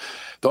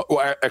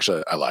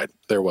 Actually, I lied.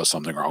 There was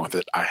something wrong with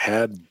it. I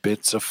had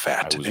bits of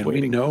fat, and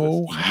we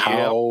know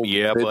how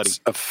bits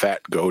of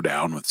fat go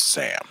down with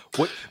Sam.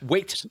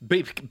 Wait,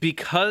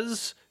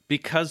 because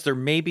there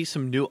may be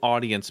some new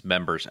audience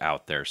members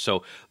out there.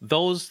 So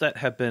those that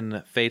have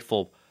been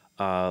faithful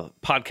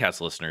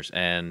podcast listeners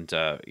and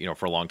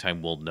for a long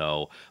time will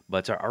know,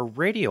 but our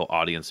radio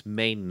audience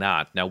may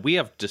not. Now, we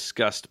have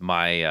discussed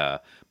my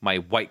my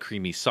white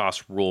creamy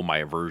sauce rule, my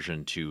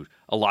aversion to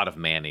a lot of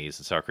mayonnaise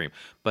and sour cream,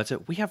 but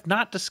we have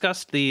not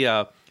discussed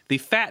the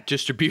fat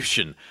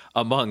distribution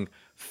among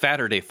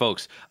Saturday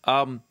folks.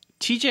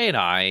 TJ and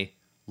I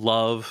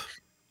love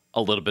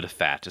a little bit of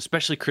fat,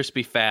 especially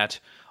crispy fat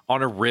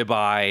on a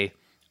ribeye.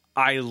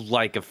 I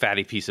like a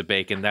fatty piece of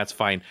bacon. That's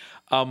fine.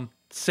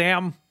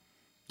 Sam,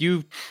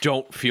 you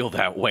don't feel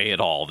that way at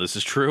all. This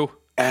is true?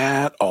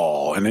 At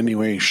all, in any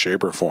way,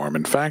 shape, or form.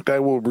 In fact, I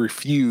will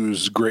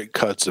refuse great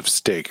cuts of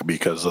steak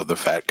because of the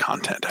fat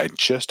content. I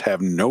just have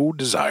no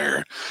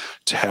desire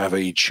to have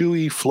a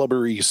chewy,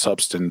 flubbery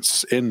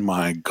substance in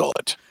my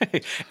gullet.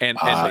 and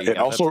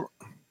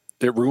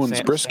it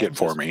ruins brisket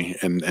for me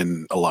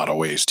in a lot of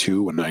ways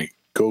too. When I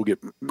go get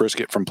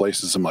brisket from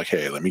places, I'm like,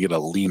 hey, let me get a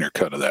leaner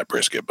cut of that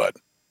brisket, bud.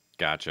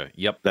 Gotcha.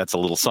 Yep. That's a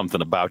little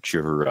something about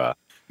your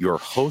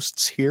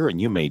hosts here,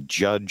 and you may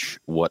judge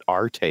what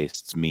our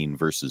tastes mean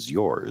versus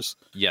yours.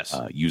 Yes.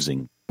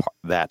 Using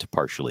that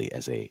partially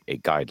as a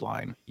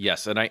guideline.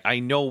 Yes, and I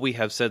know we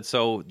have said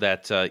so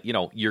that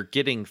you're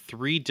getting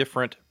 3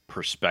 different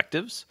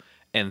perspectives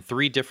and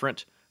 3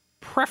 different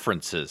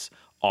preferences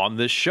on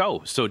this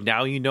show. So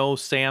now you know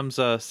Sam's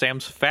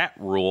fat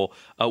rule,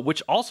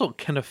 which also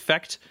can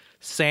affect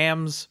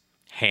Sam's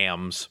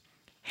hams.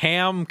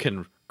 Ham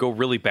can go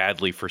really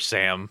badly for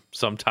Sam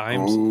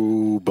sometimes.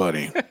 Ooh,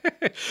 buddy.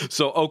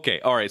 So,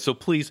 okay. All right. So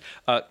please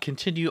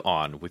continue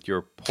on with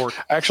your pork.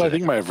 Actually, I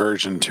think my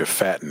aversion to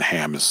fat and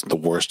ham is the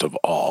worst of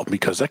all,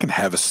 because I can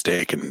have a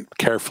steak and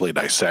carefully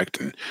dissect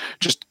and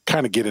just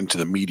kind of get into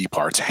the meaty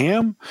parts.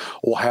 Ham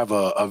will have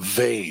a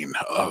vein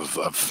of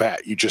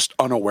fat you just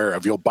unaware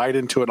of. You'll bite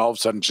into it and all of a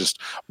sudden just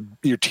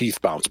your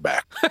teeth bounce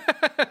back.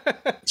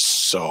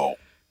 So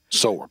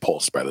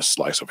repulsed by this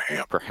slice of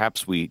ham.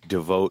 Perhaps we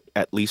devote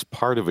at least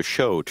part of a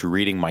show to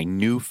reading my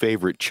new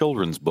favorite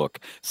children's book,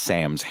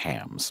 Sam's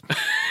Hams.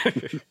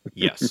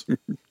 Yes.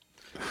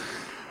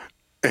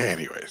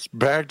 Anyways,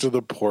 back to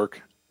the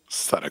pork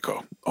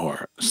Sedeco,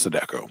 or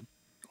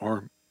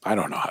I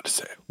don't know how to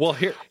say it. Well,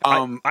 here,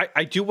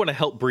 I do want to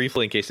help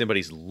briefly in case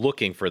anybody's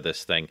looking for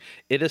this thing.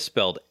 It is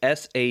spelled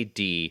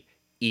Sadeko.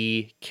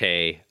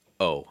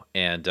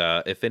 And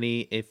if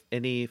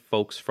any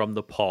folks from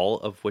the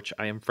Paul, of which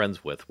I am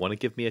friends with, want to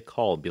give me a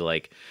call and be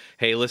like,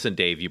 hey, listen,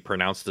 Dave, you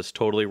pronounced this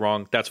totally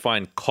wrong. That's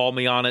fine. Call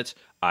me on it.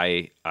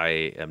 I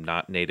am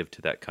not native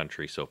to that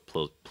country, so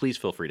please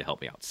feel free to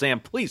help me out. Sam,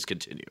 please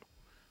continue.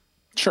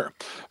 Sure.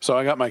 So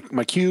I got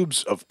my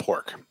cubes of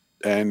pork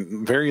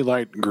and very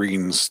light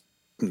greens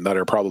that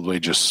are probably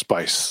just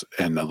spice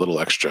and a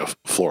little extra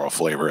floral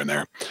flavor in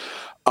there.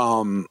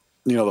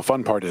 The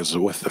fun part is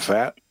with the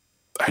fat,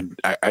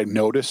 I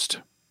noticed,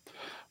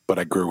 but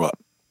I grew up.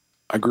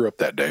 I grew up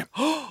that day.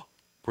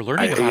 We're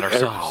learning about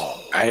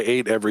ourselves. I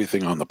ate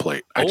everything on the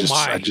plate. I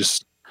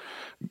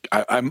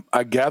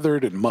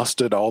gathered and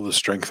mustered all the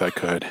strength I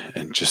could,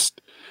 and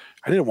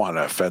I didn't want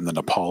to offend the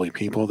Nepali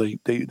people.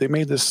 They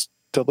made this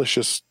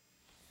delicious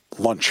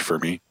lunch for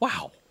me.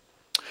 Wow.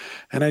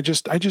 And I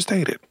just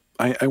ate it.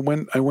 I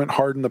went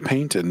hard in the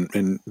paint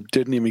and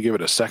didn't even give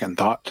it a second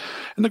thought.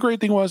 And the great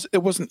thing was,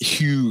 it wasn't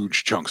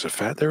huge chunks of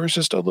fat. There was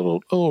just a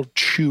little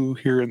chew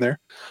here and there,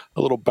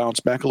 a little bounce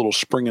back, a little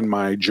spring in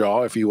my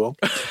jaw, if you will.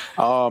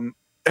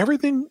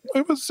 Everything,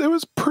 it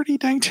was pretty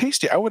dang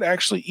tasty. I would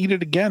actually eat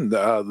it again.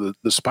 The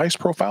spice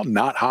profile,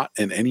 not hot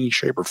in any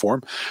shape or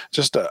form.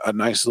 Just a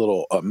nice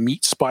little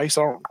meat spice.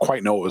 I don't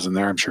quite know what was in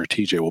there. I'm sure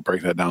TJ will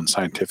break that down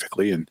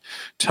scientifically and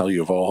tell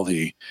you of all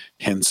the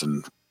hints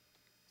and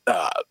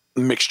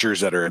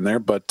mixtures that are in there,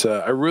 but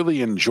I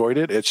really enjoyed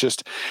it.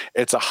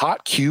 It's a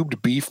hot cubed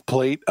beef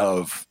plate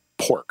of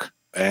pork,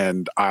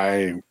 and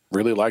I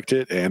really liked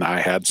it, and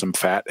I had some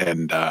fat,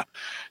 and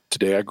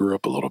today I grew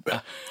up a little bit.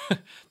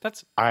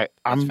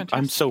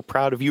 I'm so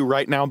proud of you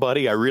right now,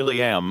 buddy. I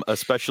really am.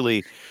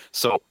 Especially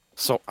so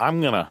I'm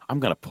gonna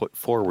put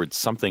forward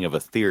something of a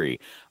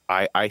theory.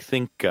 I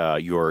think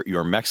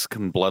your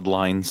Mexican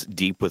bloodlines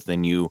deep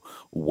within you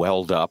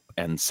welled up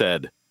and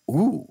said,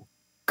 "Ooh,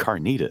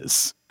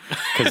 carnitas."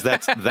 Because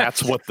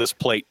that's what this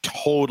plate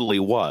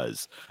totally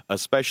was,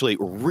 especially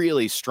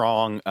really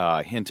strong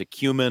hint of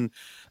cumin,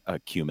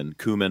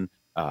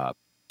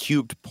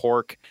 cubed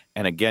pork,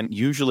 and again,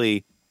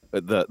 usually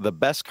the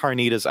best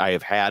carnitas I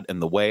have had,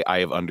 and the way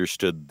I have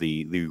understood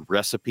the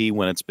recipe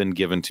when it's been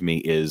given to me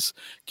is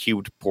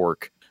cubed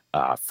pork.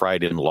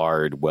 Fried in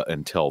lard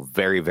until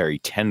very, very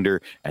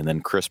tender and then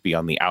crispy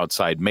on the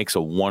outside, makes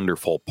a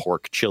wonderful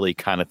pork chili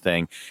kind of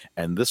thing.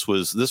 And this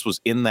was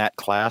in that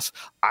class.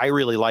 I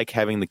really like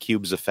having the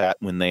cubes of fat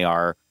when they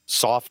are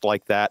soft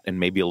like that and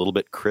maybe a little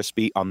bit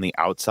crispy on the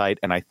outside.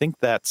 And I think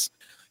that's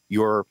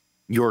your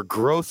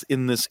growth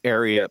in this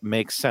area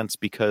makes sense,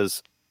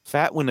 because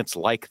fat when it's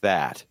like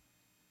that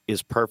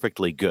is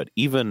perfectly good.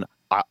 Even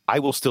I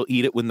will still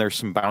eat it when there's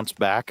some bounce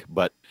back,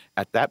 but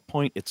at that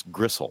point it's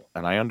gristle,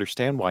 and I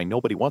understand why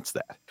nobody wants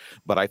that.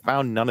 But I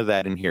found none of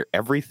that in here.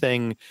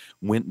 Everything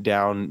went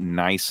down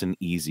nice and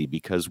easy,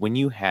 because when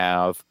you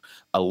have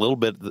a little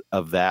bit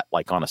of that,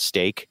 like on a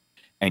steak,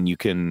 and you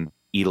can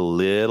eat a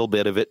little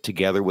bit of it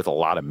together with a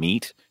lot of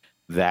meat,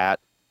 that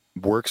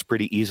works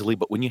pretty easily.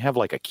 But when you have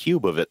like a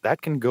cube of it,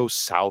 that can go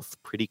south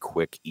pretty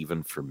quick,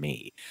 even for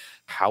me.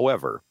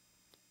 However,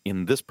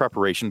 in this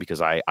preparation,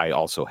 because I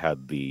also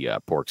had the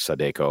pork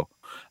Sedeco,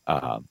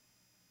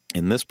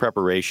 in this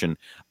preparation,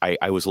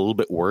 I was a little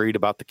bit worried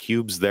about the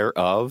cubes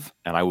thereof,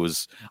 and I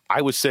was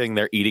sitting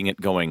there eating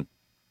it going,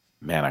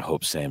 man, I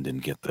hope Sam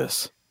didn't get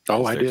this.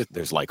 Oh, I did.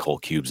 There's like whole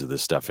cubes of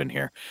this stuff in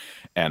here,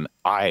 and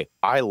I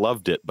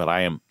loved it, but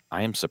I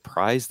am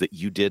surprised that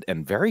you did,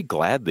 and very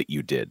glad that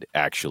you did,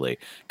 actually,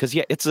 because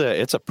yeah, it's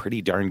a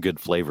pretty darn good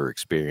flavor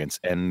experience,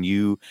 and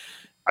you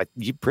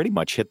pretty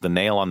much hit the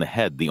nail on the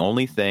head. The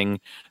only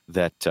thing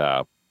that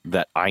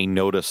I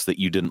noticed that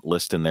you didn't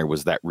list in there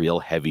was that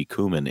real heavy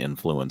cumin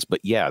influence.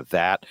 But yeah,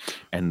 that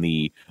and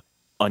the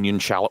onion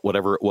shallot,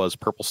 whatever it was,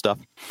 purple stuff,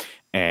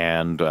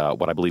 and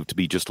what I believe to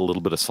be just a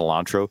little bit of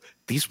cilantro.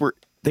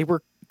 They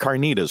were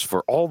carnitas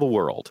for all the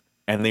world,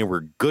 and they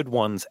were good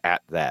ones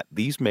at that.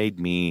 These made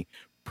me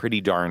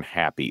pretty darn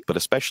happy. But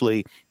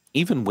especially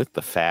even with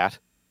the fat,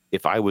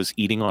 if I was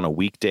eating on a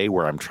weekday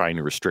where I'm trying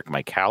to restrict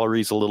my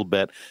calories a little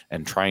bit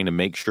and trying to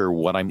make sure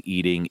what I'm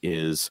eating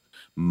is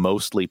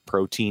mostly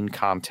protein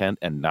content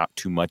and not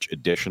too much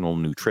additional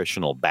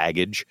nutritional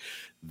baggage,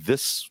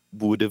 this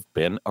would have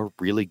been a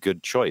really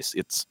good choice.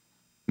 It's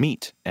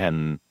meat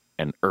and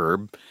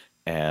herb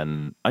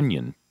and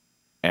onion,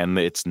 and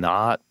it's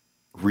not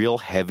real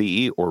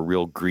heavy or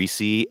real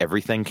greasy.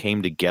 Everything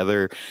came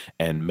together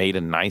and made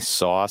a nice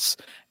sauce,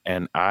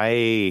 and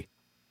I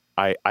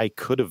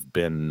could have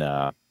been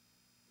a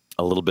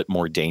little bit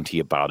more dainty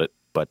about it,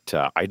 but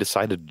I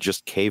decided to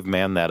just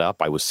caveman that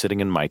up. I was sitting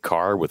in my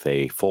car with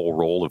a full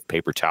roll of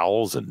paper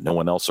towels and no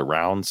one else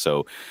around,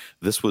 so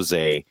this was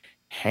a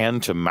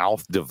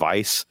hand-to-mouth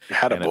device.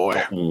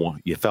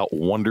 You felt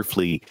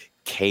wonderfully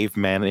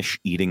cavemanish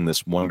eating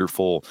this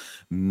wonderful,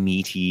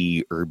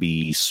 meaty,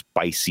 herby,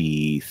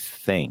 spicy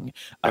thing.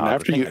 And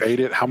after you ate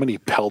it, how many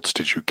pelts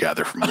did you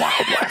gather from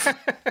wildlife?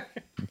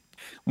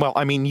 Well,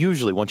 I mean,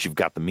 usually once you've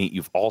got the meat,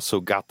 you've also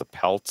got the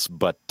pelts,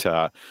 but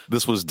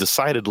this was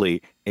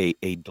decidedly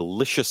a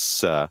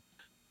delicious,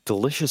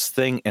 delicious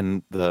thing.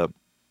 And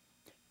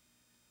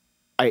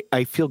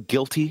I feel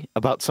guilty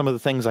about some of the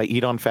things I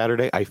eat on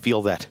Saturday. I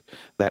feel that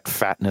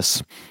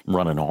fatness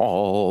running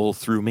all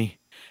through me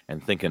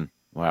and thinking,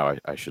 wow,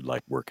 I should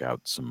like work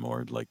out some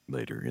more like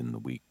later in the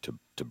week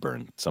to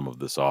burn some of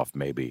this off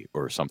maybe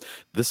or something.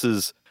 This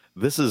is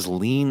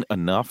lean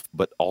enough,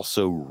 but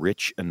also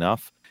rich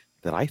enough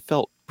that I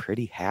felt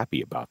pretty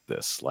happy about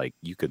this. Like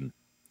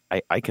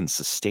I can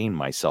sustain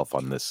myself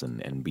on this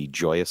and be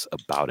joyous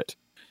about it.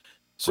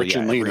 So, Rich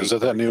and Lean, is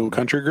that new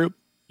country group?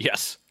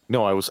 Yes.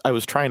 No, I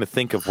was trying to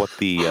think of what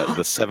the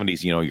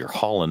 70s, your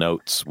Hall and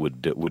Oates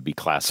would be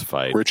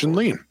classified. Rich and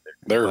Lean.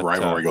 Their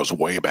rivalry goes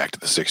way back to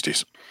the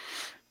 60s.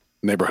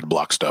 Neighborhood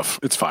block stuff.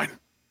 It's fine.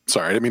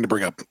 Sorry, I didn't mean to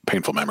bring up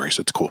painful memories.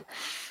 It's cool.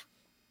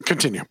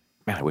 Continue.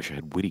 Man, I wish I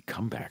had witty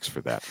comebacks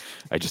for that.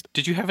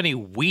 Did you have any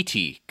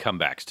wheaty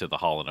comebacks to the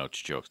Hall & Oates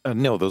jokes?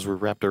 No, those were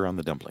wrapped around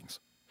the dumplings.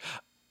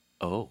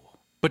 Oh.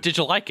 But did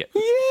you like it?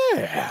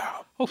 Yeah.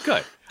 Oh,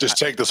 good. Just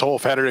take this whole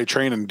Saturday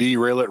train and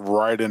derail it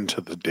right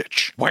into the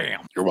ditch.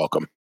 Wham. You're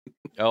welcome.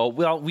 Oh,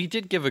 well, we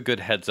did give a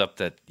good heads up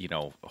that,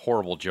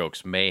 horrible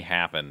jokes may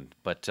happen,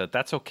 but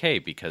that's okay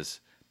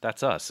because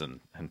that's us.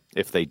 And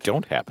if they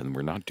don't happen,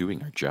 we're not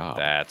doing our job.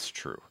 That's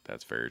true.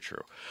 That's very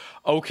true.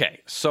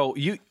 Okay, so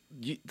you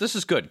this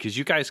is good because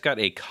you guys got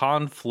a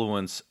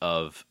confluence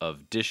of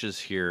dishes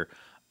here.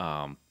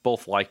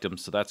 Both liked them,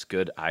 so that's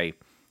good.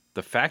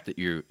 The fact that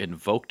you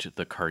invoked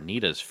the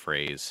carnitas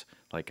phrase,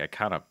 like I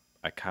kind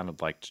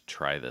of like to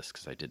try this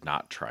because I did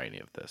not try any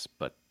of this,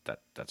 but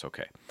that's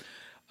okay.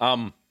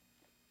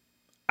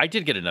 I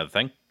did get another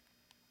thing.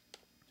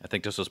 I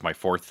think this was my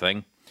fourth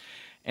thing,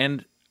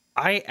 and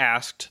I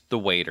asked the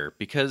waiter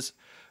because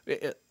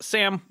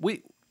Sam,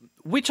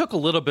 we took a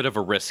little bit of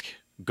a risk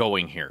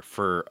going here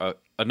for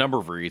a number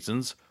of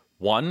reasons.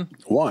 One,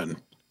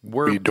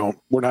 we're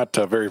not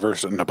very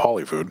versed in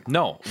Nepali food.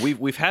 No,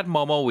 we've had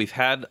momo, we've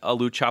had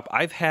aloo chop,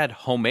 I've had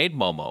homemade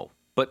momo,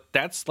 but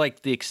that's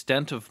like the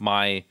extent of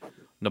my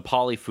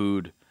Nepali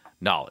food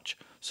knowledge.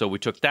 So we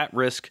took that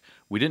risk.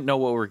 We didn't know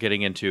what we were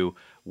getting into.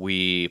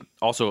 We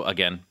also,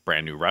 again,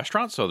 brand new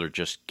restaurant, so they're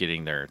just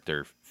getting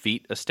their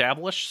feet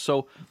established.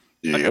 So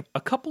yep.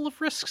 a couple of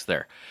risks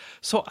there.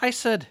 So I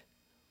said,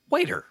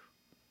 waiter.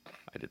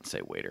 I didn't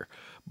say waiter,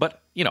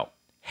 but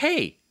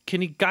hey,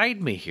 can you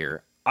guide me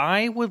here?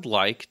 I would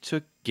like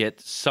to get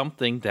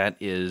something that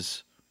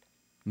is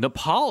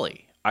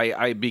Nepali.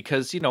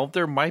 Because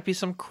there might be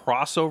some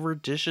crossover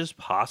dishes,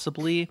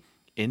 possibly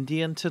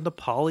Indian to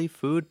Nepali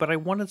food, but I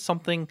wanted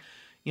something,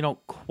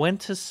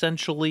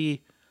 quintessentially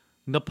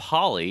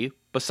Nepali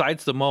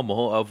besides the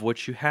momo, of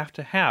which you have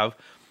to have.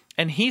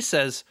 And he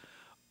says,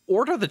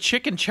 order the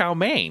chicken chow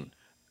mein.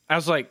 I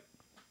was like,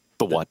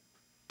 the what?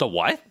 The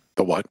what?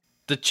 The what?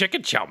 The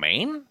chicken chow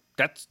mein?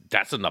 That's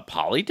a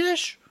Nepali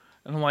dish?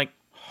 And I'm like,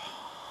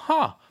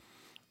 huh.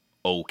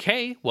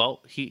 Okay,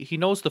 well, he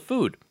knows the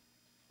food.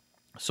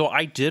 So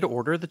I did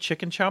order the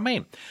chicken chow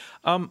mein.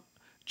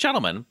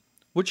 Gentlemen,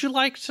 would you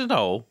like to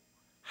know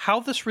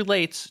how this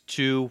relates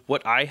to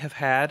what I have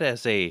had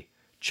as a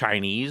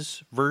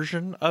Chinese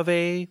version of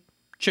a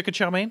chicken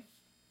chow mein?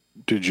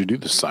 Did you do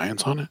the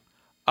science on it?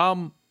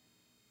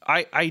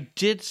 I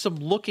did some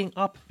looking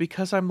up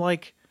because I'm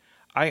like,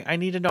 I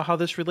need to know how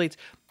this relates.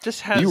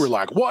 You were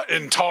like, what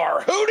in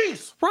Tar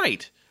Hooties?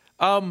 Right.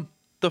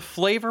 The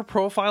flavor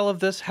profile of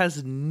this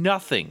has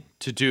nothing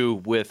to do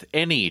with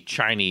any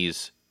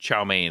Chinese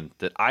chow mein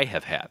that I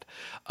have had.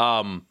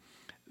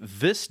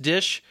 This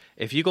dish,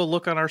 if you go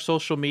look on our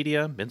social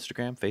media,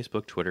 Instagram,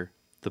 Facebook, Twitter,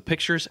 the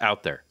picture's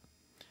out there.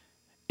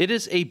 It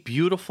is a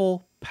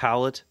beautiful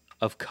palette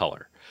of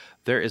color.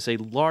 There is a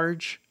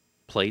large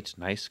plate,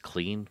 nice,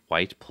 clean,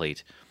 white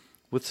plate,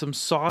 with some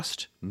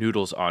sauced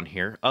noodles on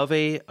here of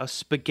a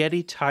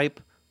spaghetti-type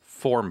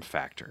form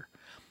factor.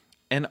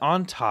 And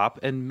on top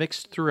and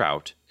mixed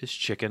throughout is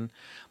chicken.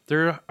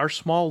 There are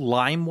small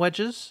lime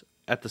wedges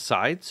at the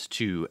sides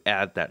to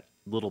add that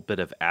little bit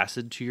of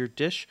acid to your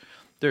dish.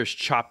 There's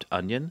chopped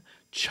onion,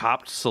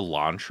 chopped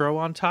cilantro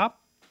on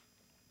top.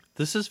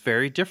 This is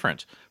very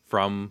different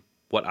from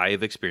what I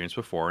have experienced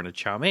before in a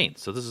chow mein.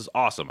 So this is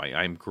awesome.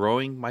 I'm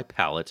growing my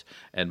palate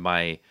and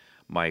my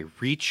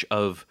reach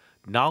of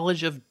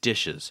knowledge of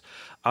dishes.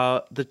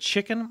 The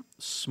chicken,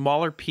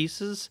 smaller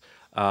pieces,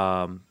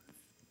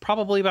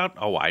 probably about,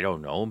 I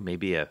don't know,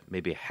 maybe a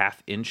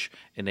half inch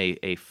in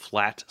a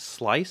flat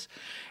slice.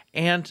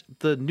 And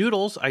the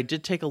noodles, I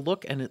did take a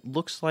look, and it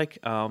looks like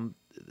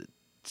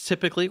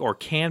typically, or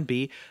can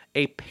be,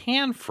 a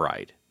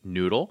pan-fried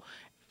noodle.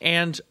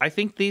 And I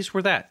think these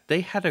were that.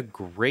 They had a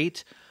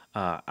great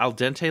al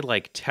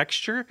dente-like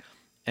texture,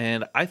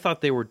 and I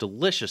thought they were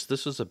delicious.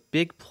 This was a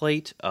big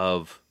plate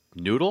of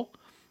noodle,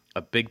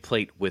 a big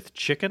plate with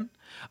chicken,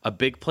 a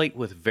big plate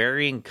with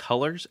varying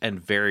colors and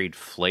varied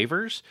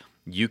flavors.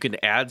 You can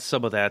add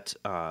some of that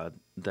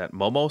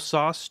Momo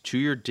sauce to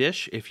your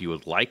dish if you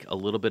would like a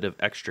little bit of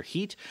extra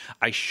heat.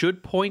 I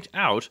should point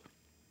out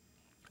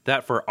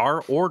that for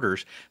our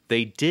orders,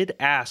 they did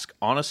ask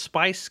on a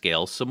spice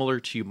scale, similar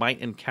to you might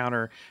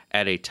encounter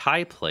at a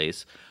Thai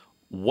place,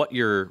 what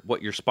your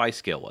spice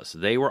scale was.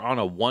 They were on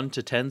a 1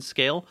 to 10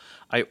 scale.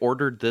 I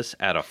ordered this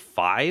at a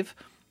 5.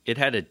 It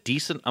had a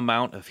decent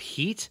amount of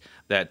heat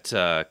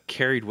that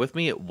carried with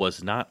me. It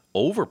was not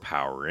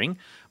overpowering,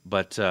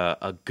 but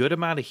a good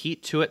amount of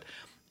heat to it.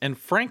 And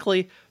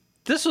frankly,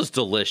 this was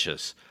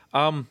delicious.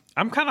 I'm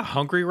kind of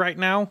hungry right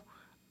now.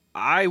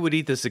 I would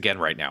eat this again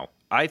right now.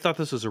 I thought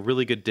this was a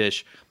really good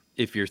dish.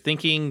 If you're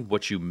thinking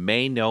what you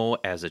may know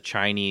as a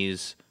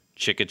Chinese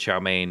chicken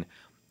chow mein,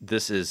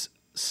 this is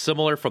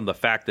similar from the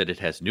fact that it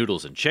has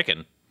noodles and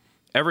chicken.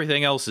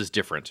 Everything else is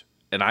different,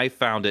 and I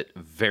found it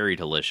very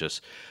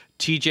delicious.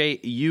 TJ,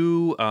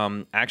 you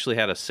actually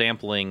had a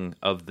sampling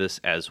of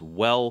this as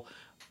well.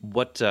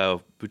 What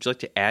would you like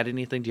to add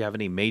anything? Do you have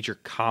any major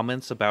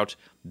comments about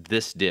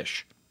this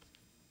dish?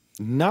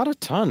 Not a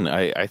ton.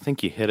 I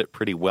think you hit it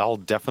pretty well.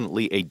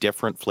 Definitely a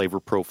different flavor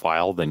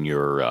profile than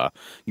your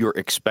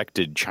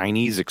expected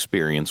Chinese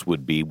experience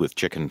would be with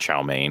chicken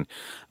chow mein.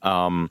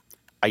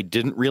 I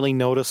didn't really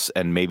notice,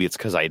 and maybe it's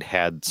because I'd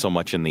had so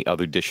much in the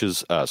other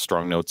dishes,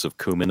 strong notes of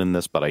cumin in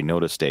this, but I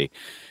noticed a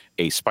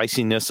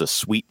spiciness, a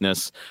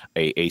sweetness,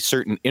 a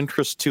certain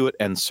interest to it,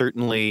 and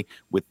certainly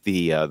with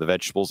the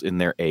vegetables in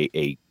there,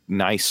 a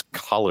nice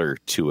color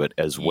to it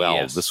as well.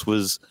 Yes. This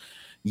was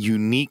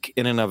unique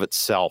in and of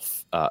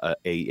itself,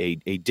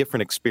 a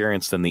different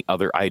experience than the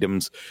other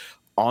items.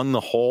 On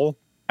the whole,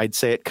 I'd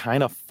say it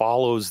kind of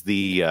follows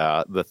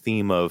the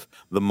theme of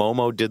the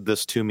Momo did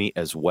this to me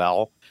as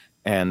well,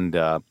 and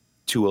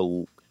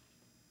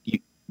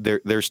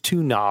there's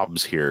two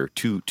knobs here,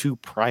 two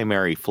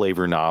primary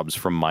flavor knobs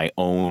from my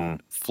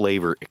own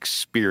flavor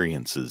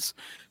experiences.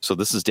 So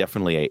this is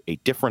definitely a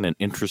different and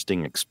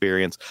interesting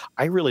experience.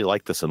 I really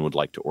like this and would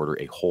like to order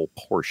a whole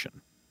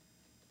portion.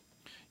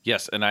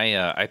 Yes, and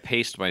I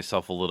paced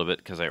myself a little bit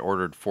because I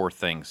ordered 4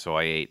 things, so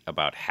I ate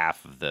about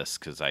half of this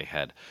because I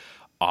had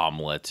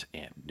omelet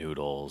and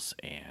noodles,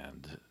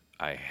 and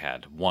I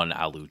had 1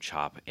 aloo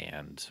chop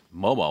and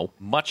Momo.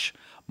 Much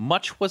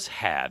was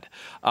had.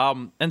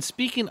 And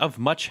speaking of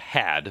much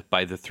had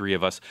by the 3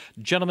 of us,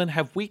 gentlemen,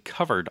 have we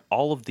covered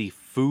all of the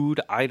food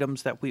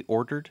items that we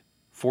ordered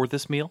for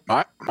this meal?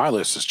 My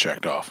list is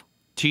checked off.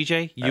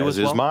 TJ, you as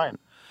is well? mine.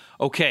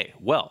 Okay,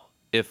 well,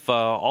 if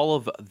all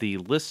of the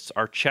lists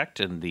are checked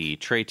and the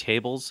tray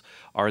tables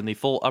are in the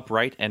full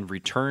upright and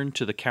returned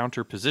to the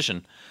counter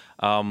position,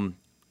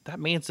 that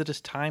means it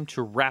is time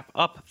to wrap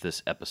up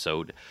this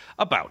episode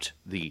about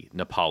the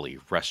Nepali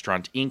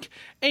Restaurant Inc.,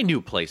 a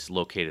new place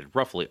located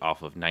roughly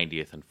off of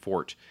 90th and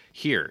Fort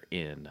here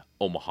in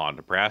Omaha,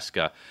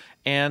 Nebraska.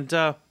 And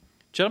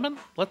gentlemen,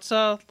 let's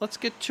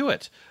get to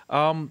it.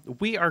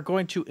 We are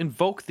going to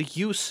invoke the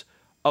use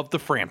of the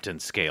Frampton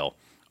scale,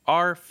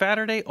 our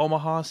Saturday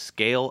Omaha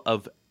scale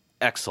of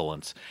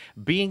excellence.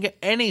 Being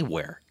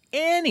anywhere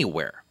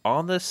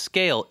on this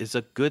scale is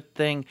a good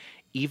thing,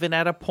 even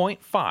at a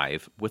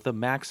 0.5 with a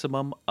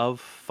maximum of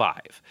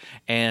 5.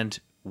 And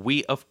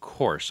we, of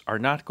course, are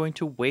not going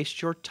to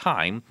waste your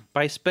time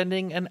by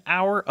spending an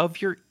hour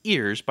of your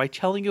ears by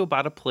telling you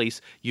about a place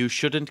you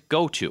shouldn't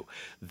go to.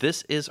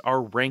 This is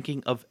our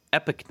ranking of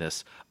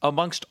epicness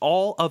amongst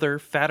all other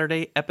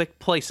Saturday epic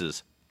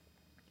places.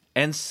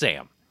 And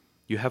Sam,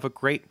 you have a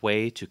great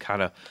way to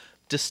kind of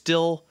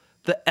distill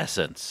the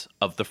essence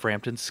of the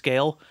Frampton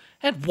scale.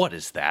 And what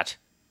is that?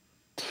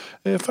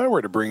 If I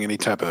were to bring any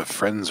type of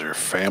friends or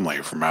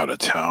family from out of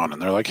town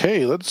and they're like,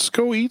 hey, let's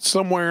go eat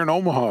somewhere in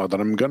Omaha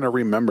that I'm going to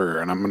remember,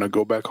 and I'm going to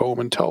go back home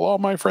and tell all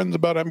my friends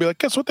about it and be like,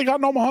 guess what they got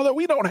in Omaha that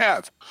we don't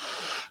have?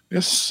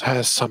 This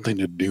has something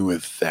to do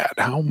with that.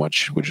 How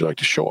much would you like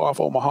to show off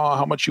Omaha?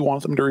 How much you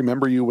want them to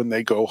remember you when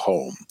they go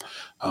home?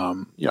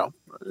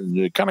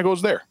 It kind of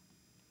goes there.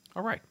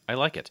 All right. I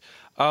like it.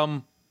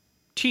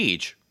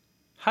 Tej,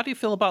 how do you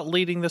feel about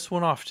leading this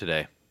one off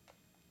today?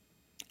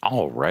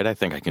 All right, I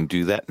think I can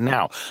do that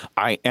now.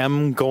 I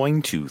am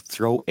going to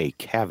throw a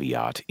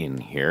caveat in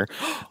here,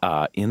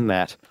 in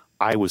that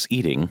I was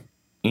eating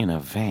in a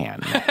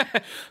van.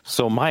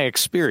 So my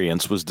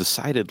experience was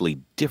decidedly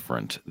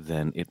different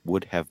than it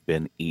would have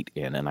been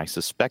eat-in, and I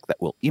suspect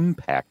that will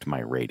impact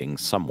my rating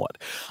somewhat.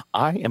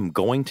 I am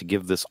going to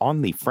give this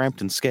on the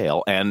Frampton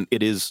scale, and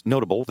it is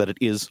notable that it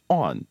is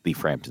on the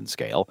Frampton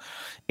scale,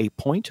 a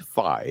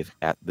 0.5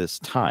 at this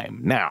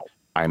time. Now,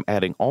 I'm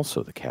adding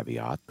also the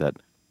caveat that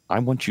I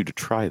want you to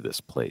try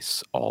this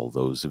place, all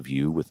those of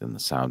you within the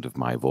sound of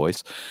my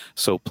voice.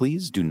 So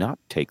please do not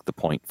take the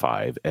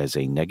 0.5 as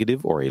a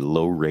negative or a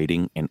low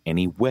rating in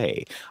any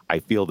way. I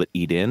feel that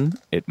Eat In,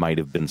 it might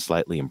have been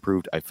slightly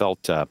improved. I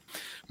felt the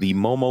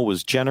Momo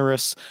was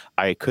generous.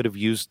 I could have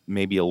used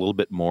maybe a little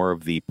bit more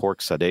of the pork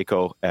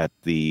Sadeko at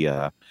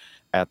the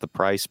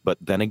price, but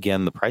then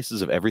again, the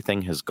prices of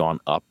everything has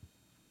gone up.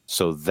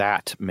 So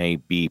that may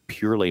be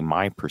purely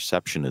my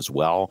perception as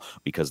well,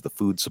 because the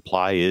food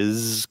supply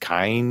is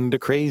kind of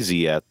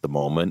crazy at the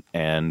moment,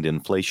 and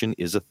inflation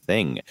is a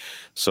thing.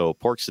 So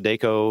pork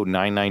Sadeko,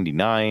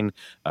 $9.99,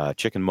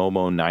 chicken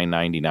Momo,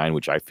 $9.99,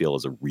 which I feel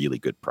is a really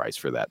good price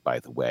for that, by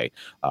the way.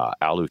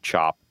 Aloo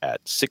chop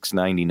at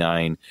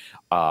 $6.99.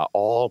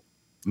 All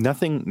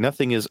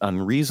nothing is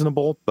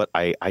unreasonable, but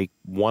I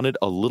wanted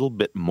a little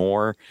bit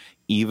more,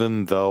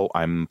 even though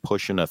I'm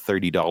pushing a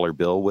 $30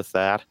 bill with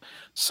that.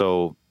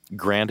 So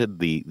granted,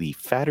 the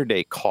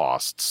Fatterday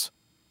costs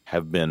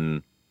have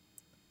been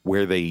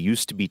where they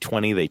used to be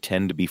 20, they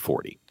tend to be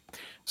 40.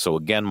 So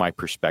again, my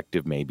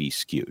perspective may be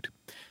skewed.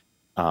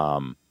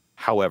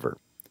 However,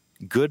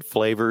 good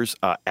flavors,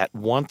 at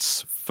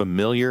once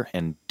familiar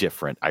and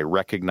different. I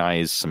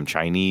recognize some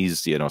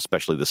Chinese,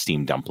 especially the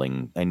steamed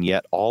dumpling, and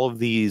yet all of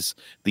these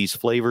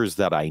flavors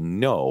that I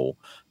know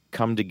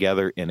come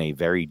together in a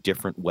very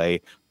different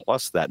way.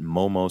 Plus that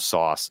Momo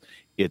sauce,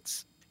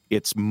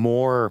 it's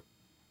more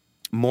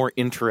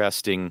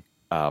interesting,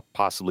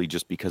 possibly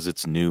just because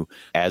it's new.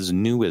 As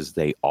new as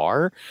they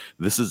are,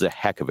 this is a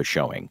heck of a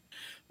showing.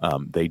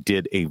 They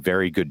did a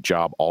very good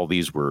job. All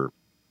these were,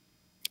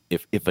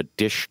 if a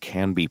dish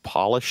can be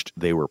polished,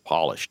 they were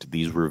polished.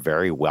 These were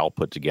very well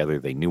put together.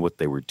 They knew what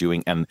they were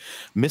doing. And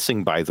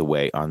missing, by the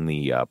way, on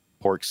the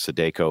pork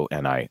Sadeko,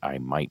 and I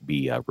might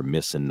be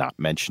remiss in not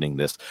mentioning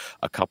this,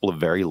 a couple of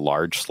very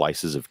large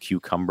slices of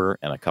cucumber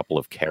and a couple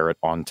of carrot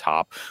on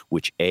top,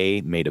 which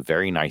made a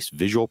very nice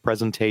visual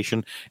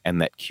presentation,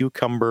 and that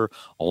cucumber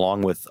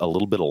along with a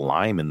little bit of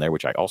lime in there,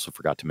 which I also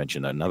forgot to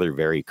mention, another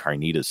very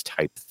carnitas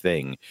type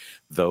thing,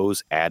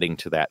 those adding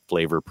to that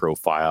flavor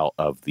profile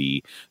of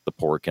the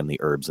pork and the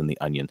herbs and the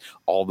onion,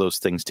 all those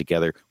things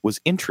together was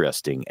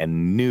interesting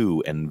and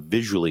new and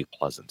visually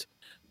pleasant.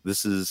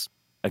 This is,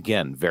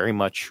 again, very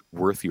much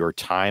worth your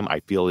time.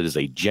 I feel it is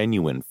a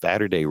genuine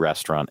Fatterday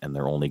restaurant, and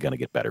they're only going to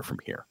get better from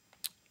here.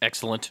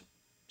 Excellent.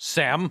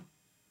 Sam?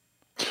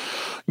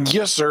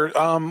 Yes, sir.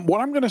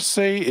 What I'm going to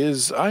say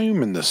is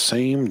I'm in the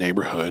same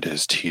neighborhood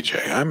as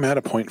TJ. I'm at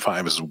a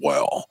 0.5 as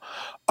well.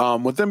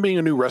 With them being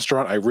a new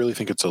restaurant, I really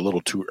think it's a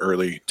little too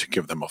early to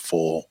give them a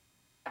full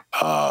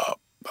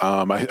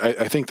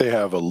I think they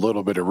have a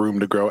little bit of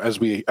room to grow. As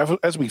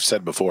we've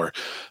said before,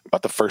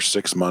 about the first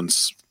 6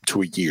 months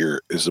to a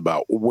year is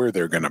about where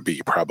they're going to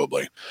be,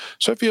 probably.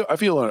 So I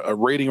feel a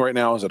rating right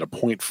now is at a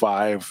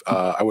 0.5.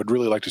 I would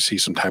really like to see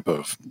some type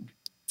of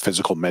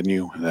physical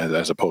menu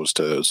as opposed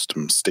to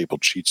some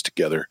stapled sheets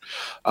together.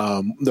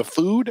 The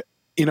food,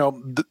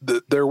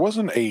 there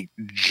wasn't a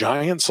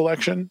giant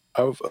selection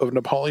of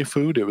Nepali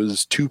food. It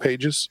was 2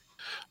 pages.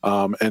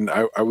 And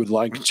I would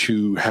like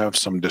to have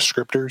some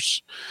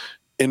descriptors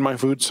in my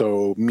food.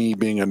 So me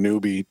being a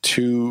newbie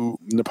to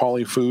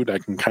Nepali food, I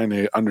can kind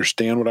of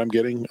understand what I'm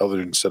getting,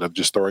 instead of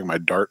just throwing my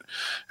dart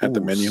at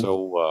the menu.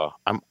 So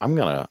I'm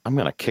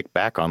gonna kick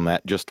back on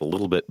that just a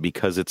little bit,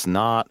 because it's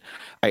not.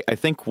 I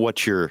think what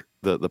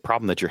the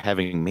problem that you're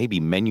having may be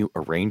menu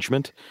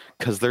arrangement,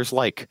 because there's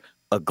like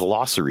a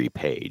glossary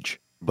page,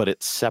 but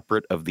it's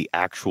separate of the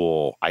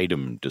actual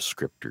item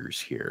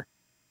descriptors here.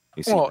 Let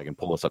me see if I can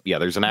pull this up. Yeah,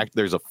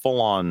 there's a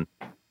full-on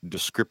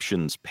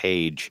descriptions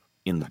page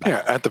in the back.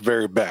 Yeah, at the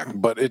very back,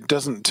 but it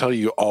doesn't tell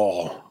you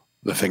all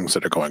the things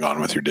that are going on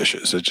with your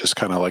dishes. It's just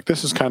kind of like,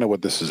 this is kind of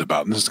what this is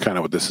about, and this is kind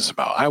of what this is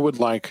about. I would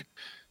like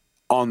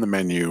on the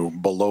menu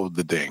below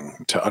the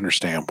ding to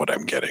understand what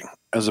I'm getting,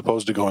 as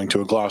opposed to going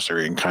to a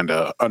glossary and kind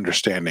of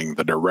understanding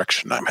the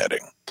direction I'm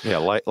heading.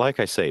 Yeah, like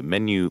I say,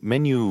 menu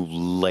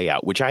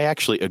layout, which I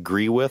actually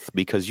agree with,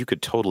 because you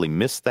could totally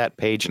miss that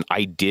page, and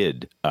I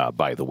did,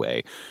 by the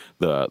way,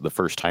 the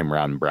first time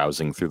around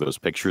browsing through those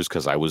pictures,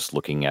 because I was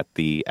looking at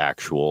the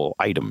actual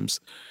items,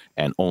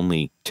 and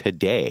only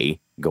today,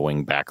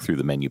 going back through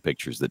the menu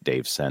pictures that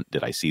Dave sent,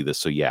 did I see this.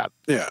 So yeah.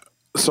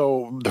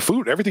 So the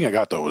food, everything I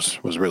got though was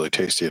really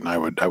tasty, and I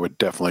would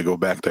definitely go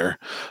back there.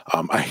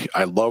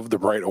 I love the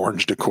bright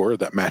orange decor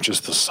that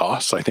matches the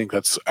sauce. I think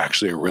that's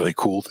actually a really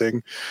cool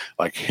thing.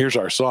 Like, here's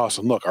our sauce,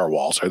 and look, our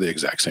walls are the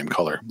exact same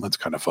color. That's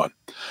kind of fun.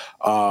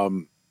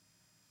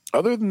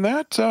 Other than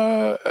that,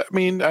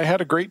 I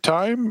had a great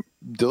time.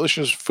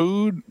 Delicious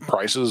food.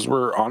 Prices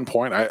were on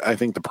point. I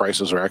think the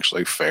prices are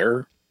actually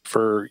fair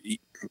for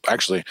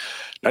actually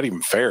not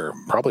even fair,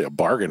 probably a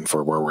bargain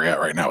for where we're at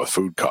right now with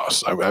food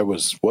costs. I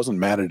wasn't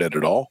mad at it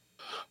at all.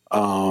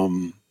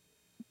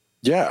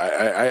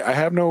 Yeah, I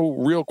have no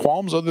real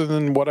qualms other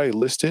than what I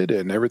listed,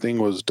 and everything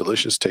was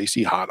delicious,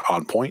 tasty, hot,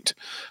 on point.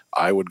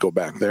 I would go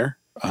back there.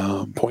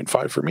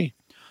 0.5 for me.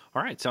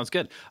 All right, sounds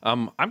good.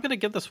 I'm going to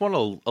give this one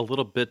a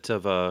little bit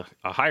of a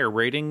higher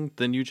rating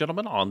than you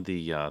gentlemen on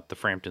the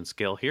Frampton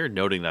scale here,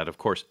 noting that, of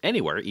course,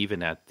 anywhere,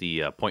 even at the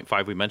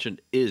 0.5 we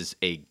mentioned, is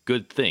a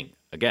good thing.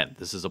 Again,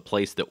 this is a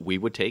place that we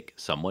would take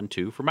someone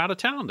to from out of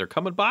town. They're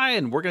coming by,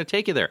 and we're going to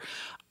take you there.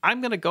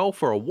 I'm going to go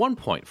for a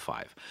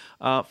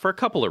 1.5 for a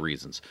couple of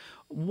reasons.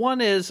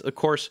 One is, of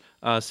course,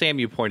 Sam,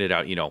 you pointed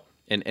out,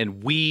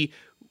 and we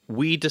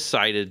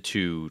decided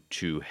to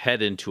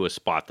head into a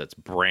spot that's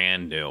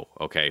brand new.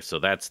 Okay, so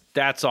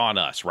that's on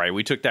us, right?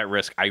 We took that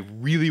risk. I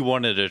really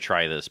wanted to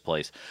try this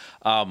place.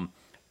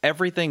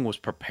 Everything was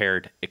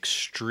prepared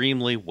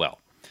extremely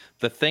well.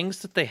 The things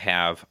that they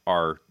have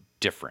are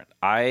different.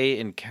 I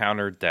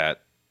encountered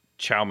that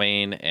chow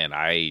mein, and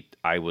I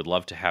would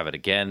love to have it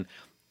again.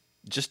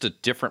 Just a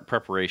different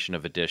preparation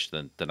of a dish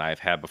than I've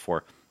had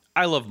before.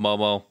 I love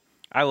momo.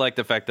 I like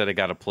the fact that I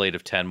got a plate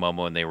of 10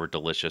 momo and they were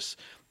delicious.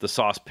 The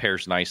sauce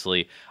pairs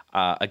nicely.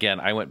 Again,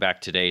 I went back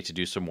today to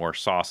do some more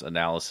sauce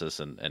analysis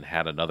and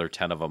had another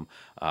 10 of them.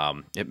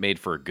 It made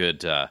for a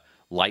good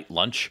light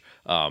lunch.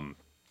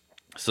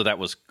 So that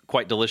was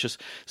quite delicious.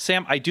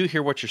 Sam, I do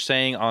hear what you're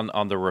saying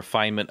on the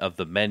refinement of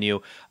the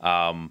menu.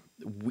 I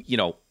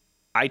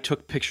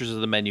took pictures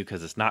of the menu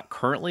because it's not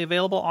currently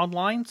available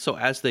online. So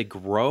as they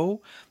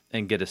grow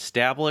and get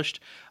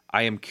established,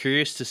 I am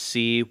curious to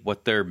see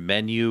what their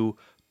menu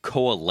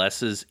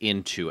coalesces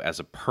into as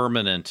a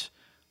permanent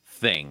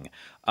thing.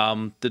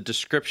 The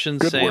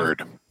descriptions Good say,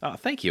 word.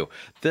 Thank you.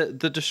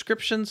 The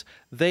descriptions,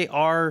 they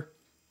are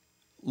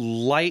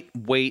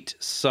lightweight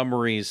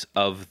summaries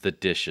of the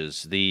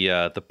dishes.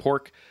 The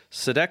pork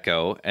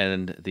Sedeco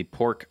and the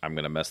pork, I'm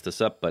going to mess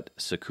this up, but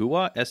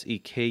Sekuwa,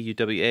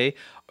 Sekuwa,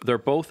 they're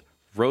both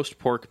roast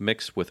pork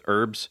mixed with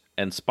herbs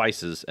and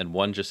spices, and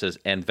one just says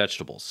and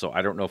vegetables. So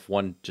I don't know if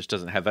one just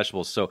doesn't have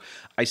vegetables. So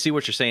I see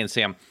what you're saying,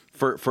 Sam.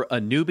 For a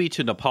newbie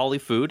to Nepali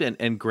food,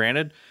 and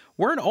granted,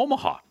 we're in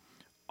Omaha.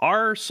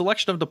 Our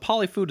selection of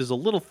Nepali food is a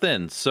little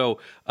thin, so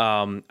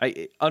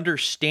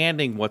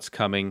understanding what's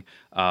coming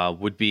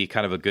would be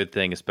kind of a good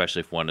thing,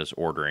 especially if one is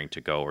ordering to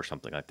go or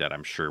something like that.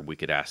 I'm sure we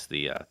could ask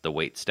the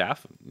wait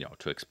staff,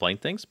 to explain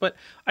things, but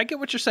I get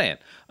what you're saying.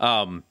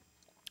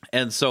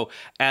 And so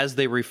as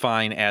they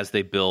refine, as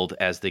they build,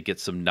 as they get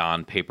some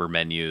non-paper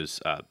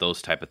menus,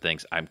 those type of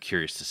things, I'm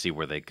curious to see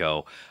where they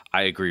go.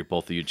 I agree with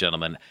both of you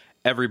gentlemen.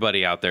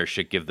 Everybody out there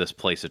should give this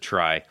place a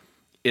try.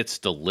 It's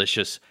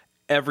delicious.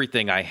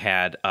 Everything I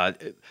had,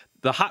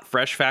 the hot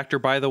fresh factor,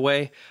 by the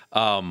way,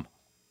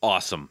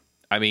 awesome.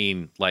 I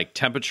mean, like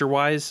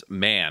temperature-wise,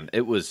 man,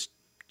 it was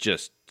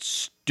just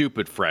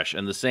stupid fresh.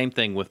 And the same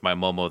thing with my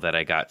momo that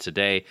I got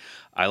today.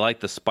 I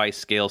like the spice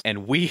scales,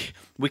 and we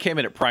came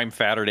in at Prime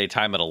Saturday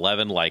time at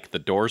 11. Like the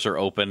doors are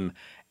open,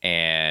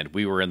 and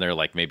we were in there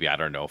like maybe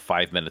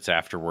 5 minutes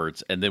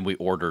afterwards, and then we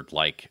ordered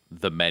like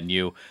the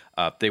menu.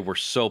 They were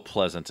so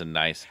pleasant and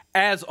nice.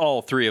 As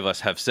all three of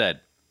us have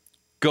said,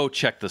 go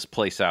check this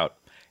place out.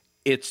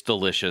 It's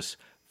delicious.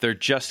 They're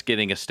just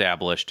getting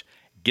established.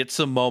 Get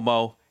some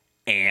momo,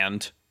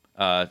 and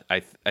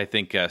I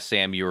think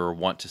Sam, you were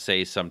want to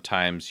say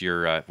sometimes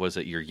your was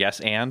it your yes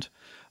and.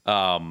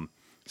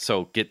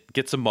 So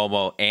get some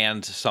momo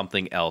and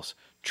something else.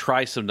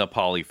 Try some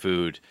Nepali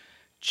food.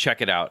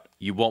 Check it out.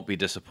 You won't be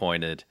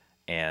disappointed,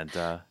 and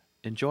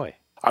enjoy.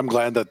 I'm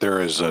glad that there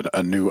is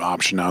a new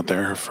option out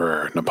there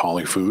for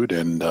Nepali food,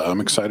 and I'm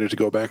excited to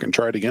go back and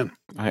try it again.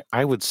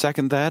 I would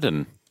second that,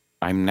 and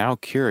I'm now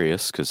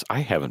curious because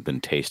I haven't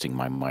been tasting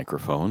my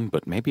microphone,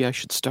 but maybe I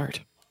should start.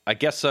 I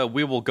guess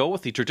we will go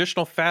with the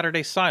traditional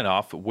Saturday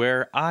sign-off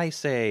where I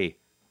say,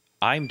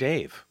 I'm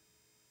Dave.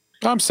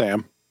 I'm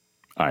Sam.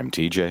 I'm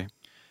TJ.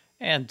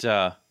 And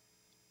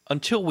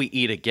until we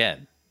eat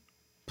again,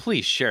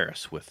 please share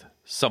us with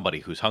somebody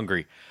who's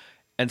hungry.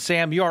 And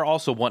Sam, you are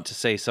also want to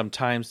say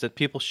sometimes that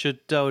people should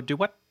do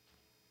what?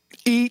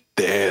 Eat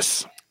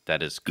this.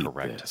 That is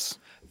correct. Eat this.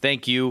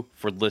 Thank you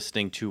for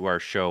listening to our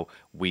show.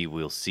 We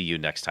will see you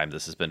next time.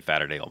 This has been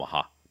Saturday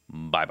Omaha.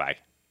 Bye-bye.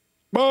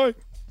 Bye.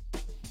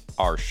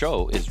 Our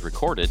show is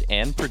recorded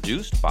and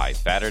produced by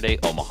Saturday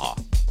Omaha.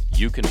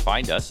 You can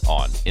find us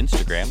on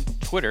Instagram,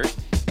 Twitter,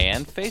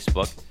 and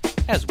Facebook,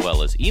 as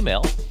well as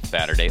email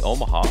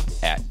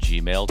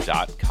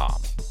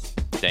SaturdayOmaha@gmail.com.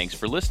 Thanks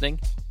for listening,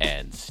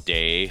 and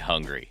stay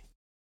hungry.